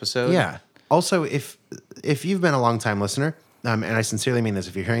heavy episode. Yeah. Also, if you've been a long time listener, and I sincerely mean this,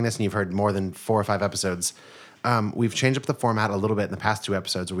 if you're hearing this and you've heard more than 4 or 5 episodes, we've changed up the format a little bit in the past 2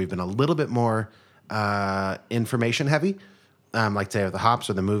 episodes where we've been a little bit more information heavy, like today with the hops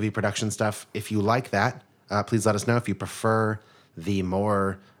or the movie production stuff. If you like that, please let us know. If you prefer the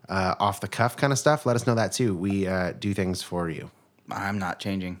more off-the-cuff kind of stuff, let us know that too. We do things for you. I'm not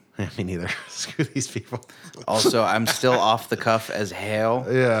changing. Me neither. Screw these people. Also, I'm still off the cuff as hell.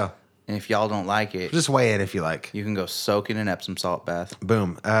 Yeah. And if y'all don't like it, Just weigh it if you like. you can go soak in an Epsom salt bath.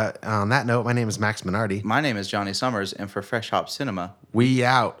 Boom. On that note, my name is Max Minardi. My name is Johnny Summers, and for Fresh Hop Cinema, We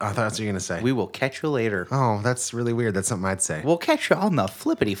out. I thought that's what you were going to say. we will catch you later. Oh, that's really weird. That's something I'd say. We'll catch you on the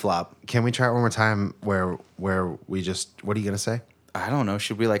flippity flop. Can we try it one more time where we just, what are you going to say? I don't know.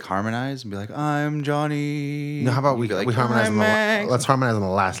 Should we like harmonize and be like, "I'm Johnny"? No, how about You we be like, harmonize "I'm on Max." let's harmonize on the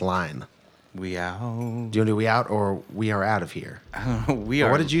last line. We out. Do you want to do we out or we are out of here? We Or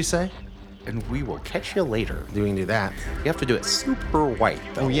are. what did you say? And we will catch you later. We can do that. You have to do it super white,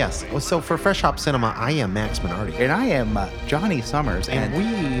 though. Oh, yes. So for Fresh Hop Cinema, I am Max Minardi. And I am Johnny Summers, And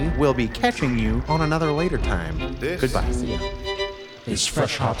we will be catching you. on another later time. Goodbye. See ya. is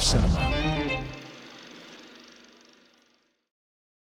Fresh Hop Cinema.